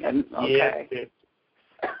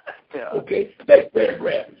 Yeah. Okay, next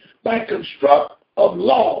paragraph. By construct of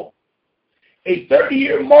law, a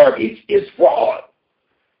 30-year mortgage is fraud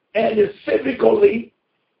and is typically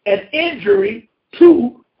an injury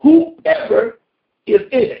to whoever is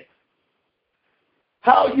in it.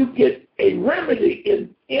 How you get a remedy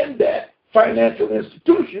in that financial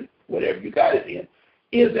institution, whatever you got it in,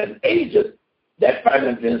 is an agent. That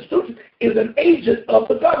financial institution is an agent of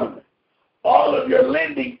the government. all of your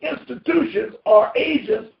lending institutions are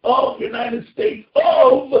agents of the United States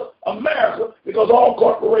of America, because all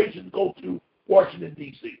corporations go through Washington,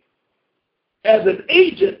 D.C. As an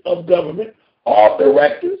agent of government, all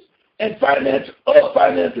directors and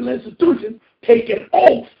financial institutions take an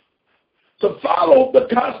oath to follow the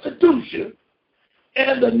Constitution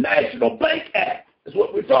and the National Bank Act. That's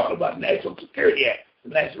what we're talking about, National Security Act, the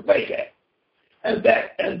National Bank Act. And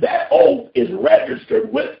that oath is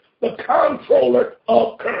registered with the Comptroller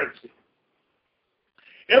of Currency.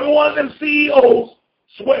 Every one of them CEOs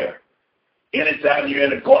swear. Anytime you're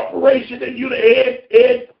in a corporation and you're the head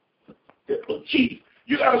chief,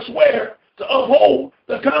 you got to swear to uphold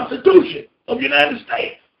the Constitution of the United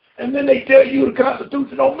States. And then they tell you the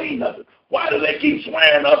Constitution don't mean nothing. Why do they keep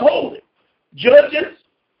swearing to uphold it? Judges,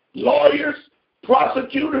 lawyers,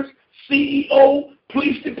 prosecutors, CEO,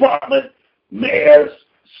 police department, mayors,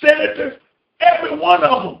 senators, every one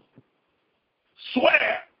of them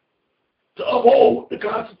swear to uphold the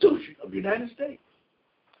Constitution of the United States.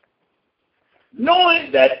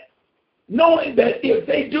 Knowing that if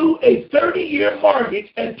they do a 30-year mortgage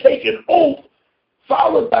and take an oath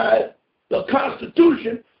followed by the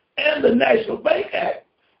Constitution and the National Bank Act,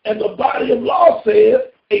 and the body of law says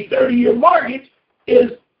a 30-year mortgage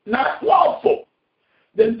is not lawful,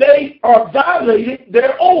 then they are violating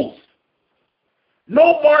their oath.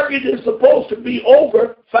 No mortgage is supposed to be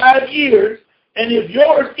over 5 years, and if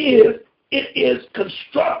yours is, it is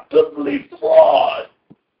constructively fraud.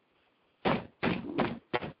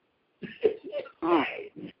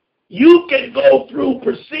 You can go through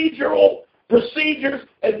procedures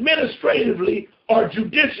administratively or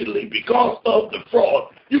judicially because of the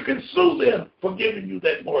fraud. You can sue them for giving you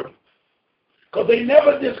that mortgage, because they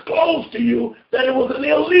never disclosed to you that it was an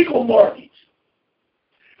illegal mortgage.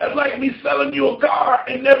 That's like me selling you a car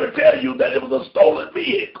and never tell you that it was a stolen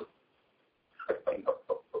vehicle.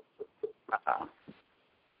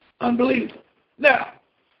 Unbelievable. Now,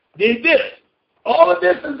 did this. All of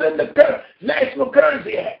this is in the National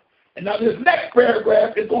Currency Act. And now this next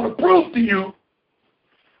paragraph is going to prove to you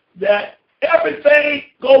that everything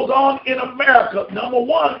goes on in America. Number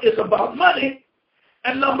one, it's about money.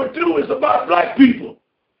 And number two, it's about black people.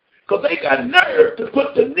 Because they got nerve to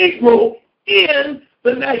put the Negro in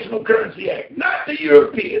the National Currency Act. Not the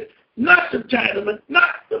European, not the Chinaman,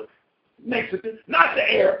 not the Mexican, not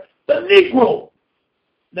the Arab, the Negro.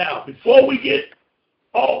 Now, before we get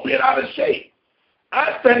all bent out of shape,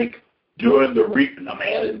 I think during the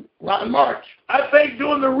Ron March, I think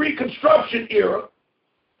during the Reconstruction era,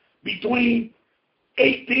 between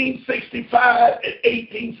 1865 and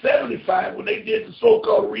 1875, when they did the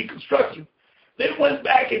so-called Reconstruction, they went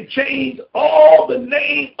back and changed all the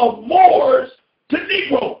name of Moors to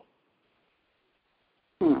Negro.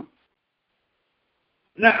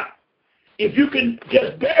 Now, if you can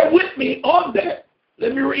just bear with me on that,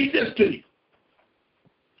 let me read this to you.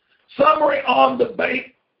 Summary on the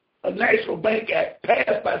National Bank Act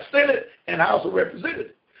passed by Senate and House of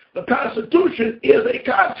Representatives. The Constitution is a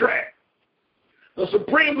contract. The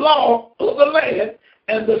supreme law of the land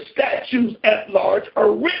and the statutes at large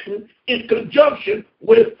are written in conjunction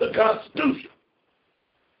with the Constitution.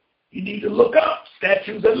 You need to look up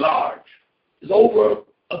statutes at large. There's over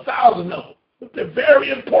 1,000 of them, but they're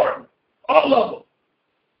very important, all of them,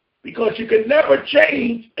 because you can never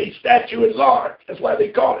change a statute at large. That's why they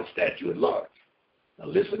call it statute at large. Now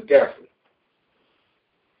listen carefully.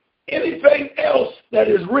 Anything else that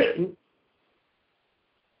is written,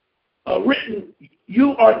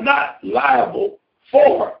 you are not liable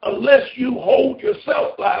for unless you hold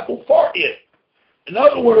yourself liable for it. In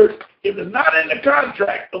other words, if it's not in the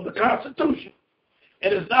contract of the Constitution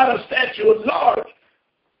and it's not a statute at large,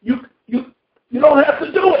 you don't have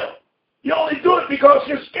to do it. You only do it because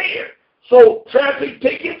you're scared. So traffic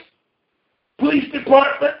tickets, police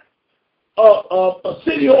department,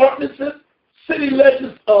 city ordinances,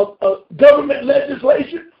 government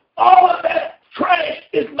legislation, all of that trash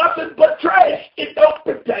is nothing but trash. It don't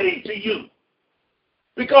pertain to you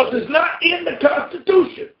because it's not in the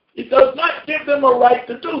Constitution. It does not give them a right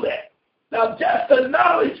to do that. Now, just the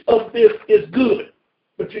knowledge of this is good,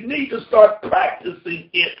 but you need to start practicing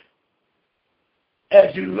it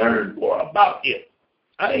as you learn more about it.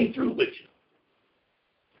 I ain't through with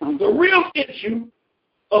you. The real issue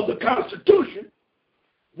of the Constitution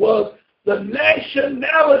was the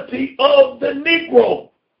nationality of the Negro.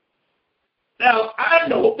 Now, I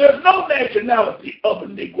know there's no nationality of a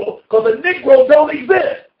Negro because a Negro don't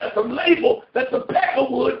exist. That's a label that the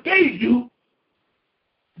Peckerwood gave you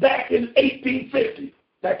back in 1850,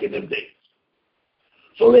 back in them days.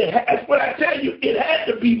 So that's what I tell you, it had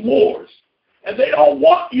to be Moors. And they don't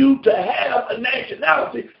want you to have a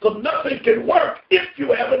nationality because nothing can work if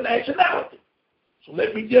you have a nationality. So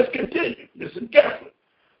let me just continue. Listen carefully.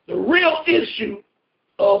 The real issue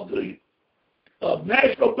of the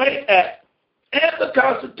National Bank Act and the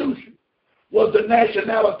Constitution was the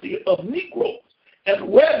nationality of Negroes and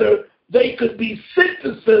whether they could be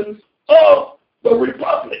citizens of the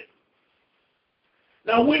Republic.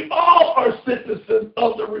 Now, we all are citizens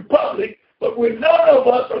of the Republic, but none of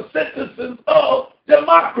us are citizens of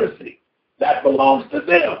democracy. That belongs to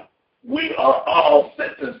them. We are all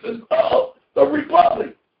citizens of the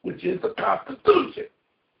Republic, which is the Constitution.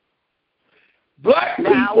 Black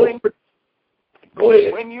people. Go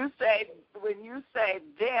ahead. When you say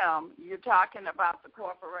them, you're talking about the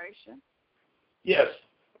corporation? Yes.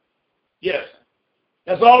 Yes.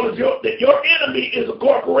 That's all. Your enemy is a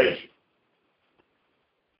corporation.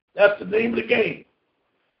 That's the name of the game.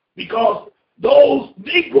 Because those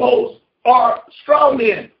Negroes are straw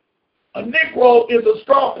men. A Negro is a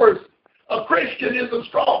straw person. A Christian is a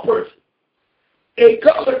straw person. A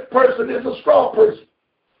colored person is a straw person.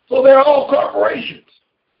 So they're all corporations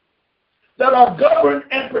that are governed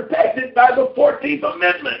and protected by the 14th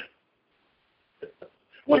Amendment,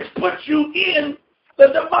 which puts you in the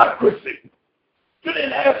democracy. You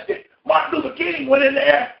didn't ask it. Martin Luther King went in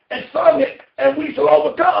there and sung it, and we shall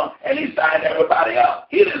overcome, and he signed everybody up.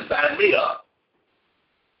 He didn't sign me up.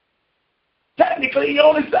 Technically, he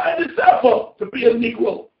only signed himself up to be a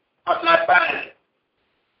Negro. I'm not buying it.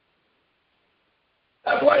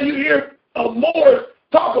 That's why you hear Moors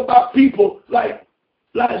talk about people like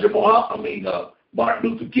Martin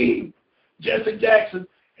Luther King, Jesse Jackson,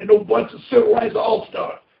 and a bunch of civil rights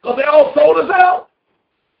all-stars. Because they all sold us out.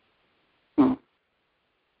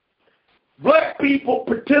 Black people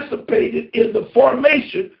participated in the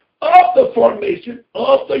formation of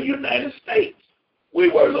the United States. We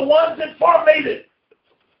were the ones that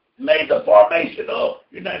made the formation of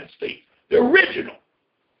the United States, the original.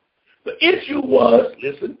 The issue was,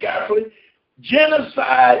 listen carefully,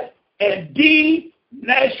 genocide and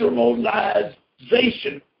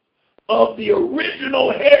denationalization of the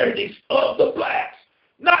original heritage of the blacks,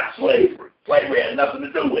 not slavery. Slavery had nothing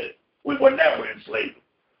to do with it. We were never in slavery.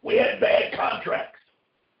 We had bad contracts.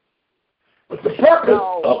 But the purpose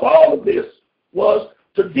of all of this was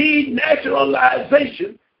to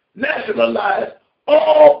nationalize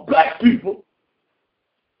all black people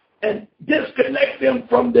and disconnect them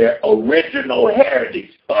from their original heritage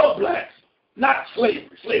of blacks, not slavery.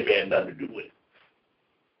 Slavery had nothing to do with it.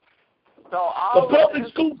 So all the public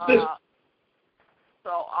school system. So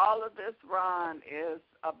all of this, Ron, is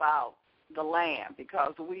about the land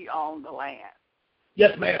because we own the land.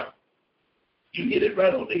 Yes, ma'am. You hit it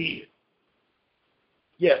right on the head.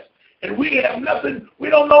 Yes. And we have nothing, we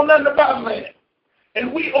don't know nothing about land.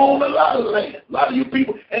 And we own a lot of land. A lot of you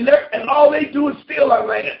people, and all they do is steal our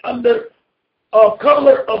land under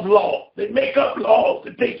color of law. They make up laws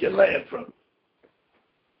to take your land from you.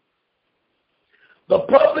 The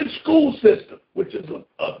public school system, which is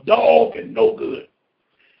a dog and no good,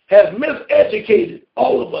 has miseducated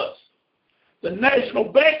all of us. The National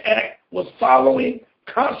Bank Act was following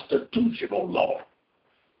constitutional law.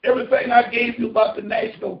 Everything I gave you about the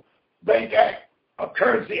National Bank Act, or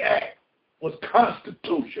Currency Act, was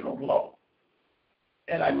constitutional law.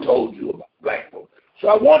 And I told you about black folks. So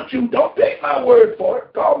I want you, don't take my word for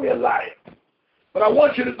it, call me a liar. But I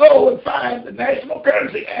want you to go and find the National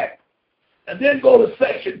Currency Act and then go to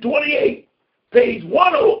Section 28, page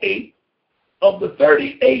 108 of the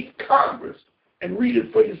 38th Congress and read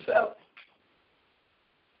it for yourself.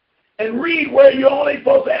 And read where you're only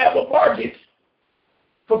supposed to have a mortgage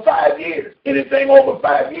for 5 years. Anything over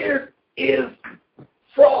 5 years is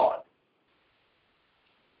fraud.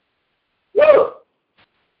 Whoa.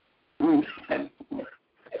 I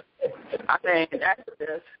mean, that's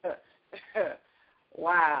just,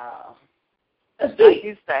 wow. That's like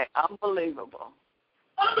you say, unbelievable.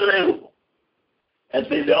 Unbelievable. And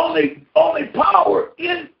see, the only power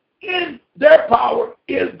in their power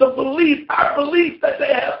is the belief, our belief that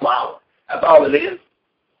they have power. That's all it is.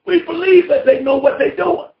 We believe that they know what they're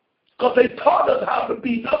doing because they taught us how to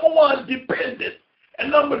be, number one, dependent, and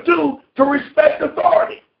number two, to respect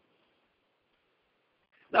authority.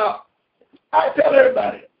 Now, I tell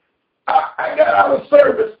everybody, I got out of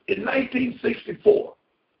service in 1964.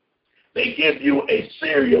 They give you a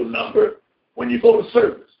serial number when you go to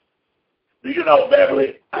service. Do you know,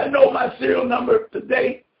 Beverly, I know my serial number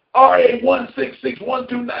today,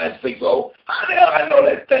 RA1661290. How the hell I know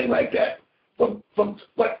that thing like that? From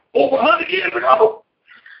what, over 100 years ago?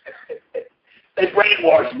 They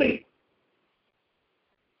brainwashed me.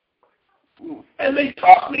 And they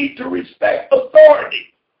taught me to respect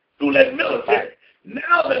authority through that military.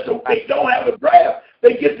 Now that they don't have a draft,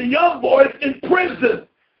 they get the young boys in prison.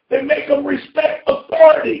 They make them respect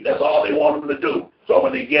authority. That's all they want them to do. So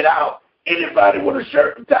when they get out, anybody with a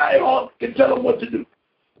shirt and tie on can tell them what to do.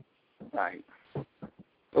 Right.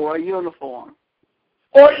 Or a uniform.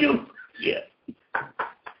 Yes.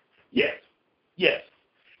 Yes.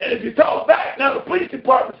 And if you talk back, now the police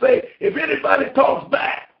department say if anybody talks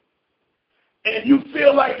back and you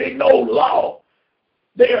feel like they know law,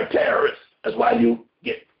 they are terrorists. That's why you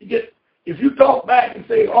get if you talk back and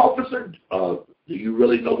say, officer, do you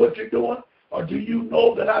really know what you're doing? Or do you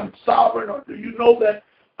know that I'm sovereign? Or do you know that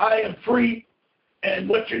I am free and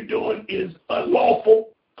what you're doing is unlawful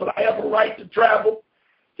because I have a right to travel?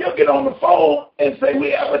 He'll get on the phone and say,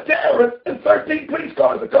 we have a terrorist, and 13 police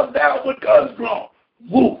cars will come down with guns drawn.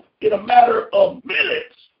 Woof, in a matter of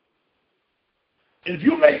minutes. And if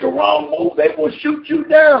you make a wrong move, they will shoot you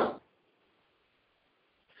down.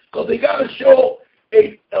 Because they got to show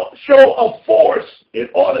a force in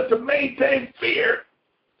order to maintain fear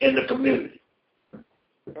in the community.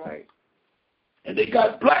 Right. And they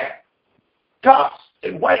got black cops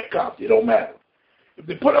and white cops. It don't matter. If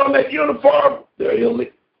they put on that uniform, they're illegal.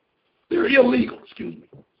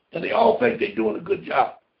 And they all think they're doing a good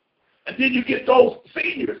job. And then you get those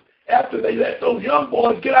seniors, after they let those young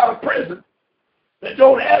boys get out of prison, that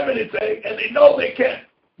don't have anything, and they know they can't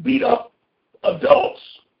beat up adults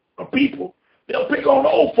or people. They'll pick on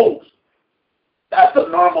old folks. That's a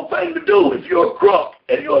normal thing to do if you're a crook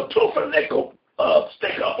and you're a tooth and nickel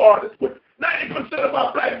stick-up artist with 90% of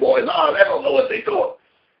our black boys on. They don't know what they're doing.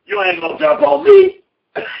 You ain't going to jump on me.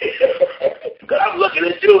 Because I'm looking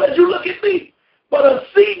at you as you look at me. But a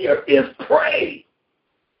senior is prey.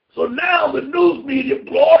 So now the news media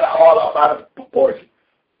blow it all up out of proportion.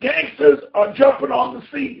 Gangsters are jumping on the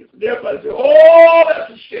seniors. And everybody says, oh,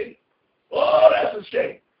 that's a shame. Oh, that's a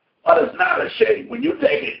shame. But it's not a shame when you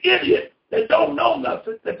take an idiot that don't know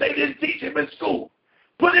nothing, that they didn't teach him in school,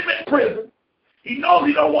 put him in prison. He knows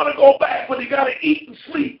he don't want to go back, but he got to eat and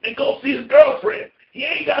sleep and go see his girlfriend. He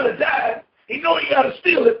ain't got to die. He know he got to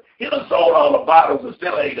steal it. He done sold all the bottles and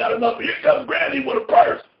still ain't got enough. Here comes Granny with a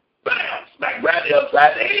purse. Bam! Smack Granny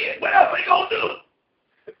upside the head. What else they going to do?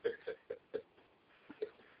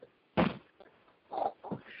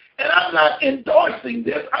 And I'm not endorsing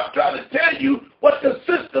this. I'm trying to tell you what the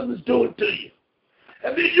system is doing to you.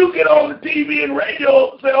 And then you get on the TV and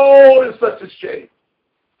radio and say, oh, it's such a shame.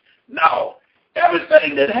 No.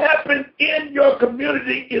 Everything that happened in your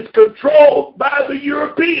community is controlled by the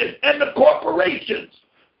Europeans and the corporations.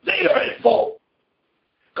 They are at fault.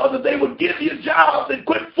 Because if they would give you jobs and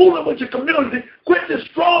quit fooling with your community, quit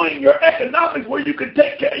destroying your economics where you can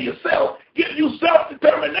take care of yourself, give you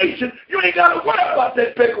self-determination, you ain't got to worry about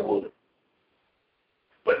that peckerwood.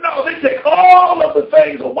 But no, they take all of the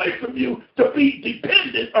things away from you to be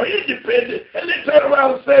dependent or independent, and then turn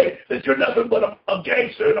around and say that you're nothing but a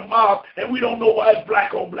gangster and a mob, and we don't know why it's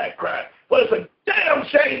black on black crime. But it's a damn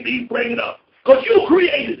shame to even bring it up, because you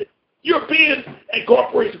created it. Europeans and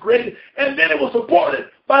corporations created it, and then it was supported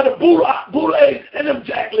by the boulets and them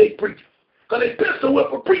jackleg preachers. Because they pistol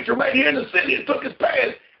whipped a preacher right here in the city and took his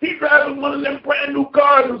pants. He driving one of them brand new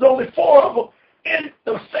cars. There was only 4 of them in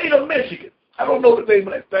the state of Michigan. I don't know the name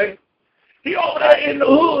of that thing. He over there in the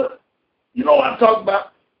hood. You know what I'm talking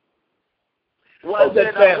about. Was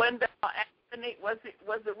it Wendell Anthony? Was it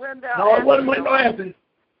Wendell Anthony? No, it wasn't Wendell Anthony.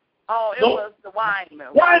 Oh, it was the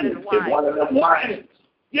Wineman. Wineman. It's one of them Winans.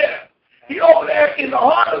 Yeah. He over there in the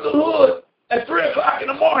heart of the hood at 3 o'clock in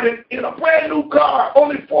the morning in a brand new car,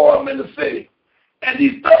 only 4 of them in the city. And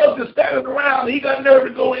these thugs are standing around, and he got nerve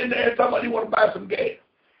to go in there and tell somebody he want to buy some gas.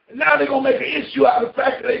 And now they're going to make an issue out of the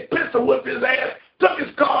fact that they pistol whipped his ass, took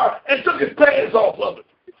his car, and took his pants off of it.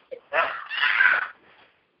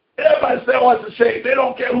 Everybody say, oh, it's a shame. They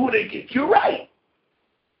don't care who they get. You're right.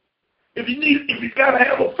 If you got to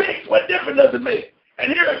have a fix, what difference does it make?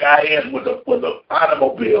 And here a guy is with an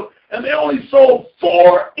automobile, and they only sold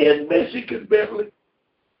 4 in Michigan, Beverly.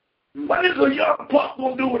 What is a young punk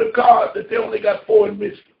going to do with a car that they only got 4 in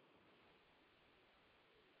Michigan?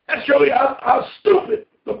 That shows you how stupid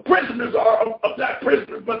the prisoners are, not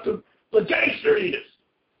prisoners, but the gangster is.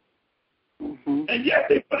 Mm-hmm. And yet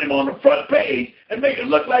they put him on the front page and make it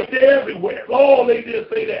look like they're everywhere. Oh, they did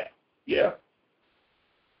say that. Yeah.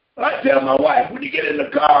 I tell my wife, when you get in the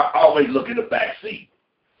car, always look in the back seat.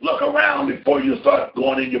 Look around before you start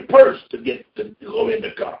going in your purse to go in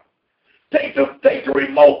the car. Take the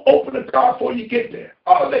remote, open the car before you get there.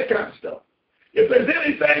 All that kind of stuff. If there's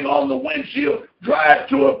anything on the windshield, drive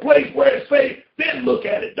to a place where it's safe, then look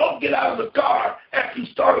at it. Don't get out of the car after you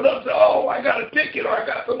started up and say, oh, I got a ticket or I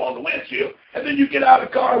got something on the windshield, and then you get out of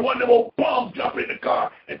the car and one of them old bums jump in the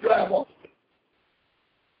car and drive off.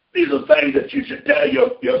 These are things that you should tell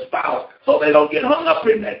your spouse so they don't get hung up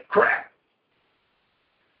in that crap.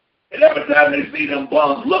 And every time they see them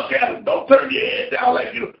bums, look at them. Don't turn your head down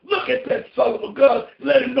like you look at that son of a gun.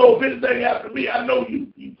 Let him know if anything happens to me, I know you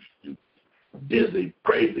dizzy,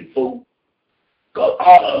 crazy fool. Because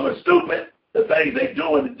all of them are stupid. The things they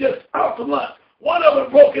doing is just out for lunch. One of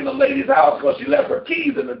them broke in the lady's house because she left her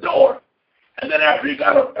keys in the door. And then after he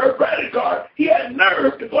got her credit card, he had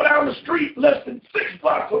nerve to go down the street less than 6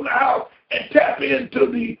 blocks from the house and tap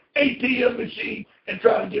into the ATM machine and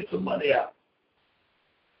try to get some money out.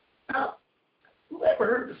 Now, who ever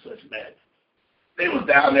heard of such madness? They was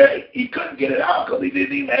down there, he couldn't get it out because he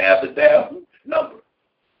didn't even have the damn number.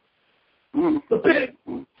 The pig.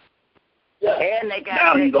 Yeah. And they got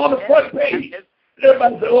now he's on the front page.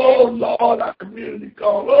 Everybody say, oh, Lord, our community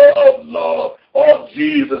called. Oh, Lord. Oh,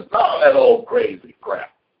 Jesus. All that old crazy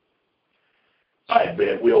crap. All right,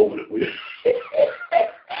 man, we over it.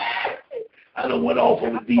 I done went off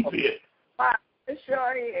on the deep end. It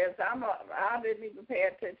sure is. I didn't even pay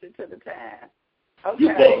attention to the time. Okay.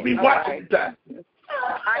 You're supposed to be watching the time.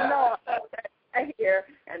 I know. I hear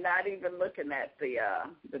and not even looking at the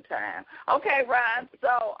time. Okay, Ron.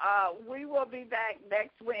 So we will be back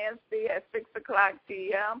next Wednesday at 6:00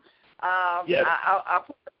 p.m. Yes. I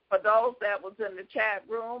put, for those that was in the chat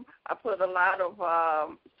room, I put a lot of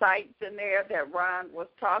sites in there that Ron was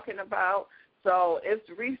talking about. So it's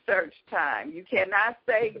research time. You cannot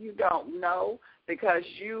say you don't know because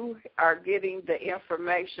you are getting the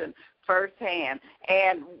information firsthand.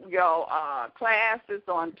 And your class is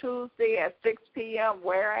on Tuesday at 6 p.m.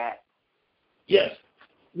 Where at? Yes,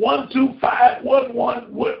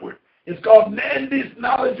 12511 Woodward. It's called Nandy's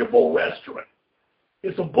Knowledgeable Restaurant.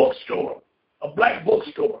 It's a bookstore, a black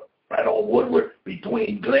bookstore, right on Woodward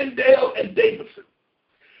between Glendale and Davidson.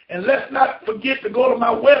 And let's not forget to go to my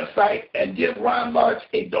website and give Ron March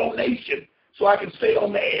a donation so I can stay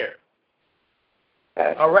on the air.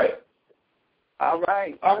 All right? All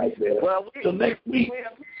right. All right, man. Well, till next week. We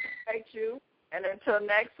appreciate you. And until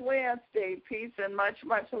next Wednesday, peace and much,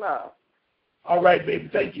 much love. All right, baby.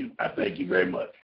 Thank you. I thank you very much.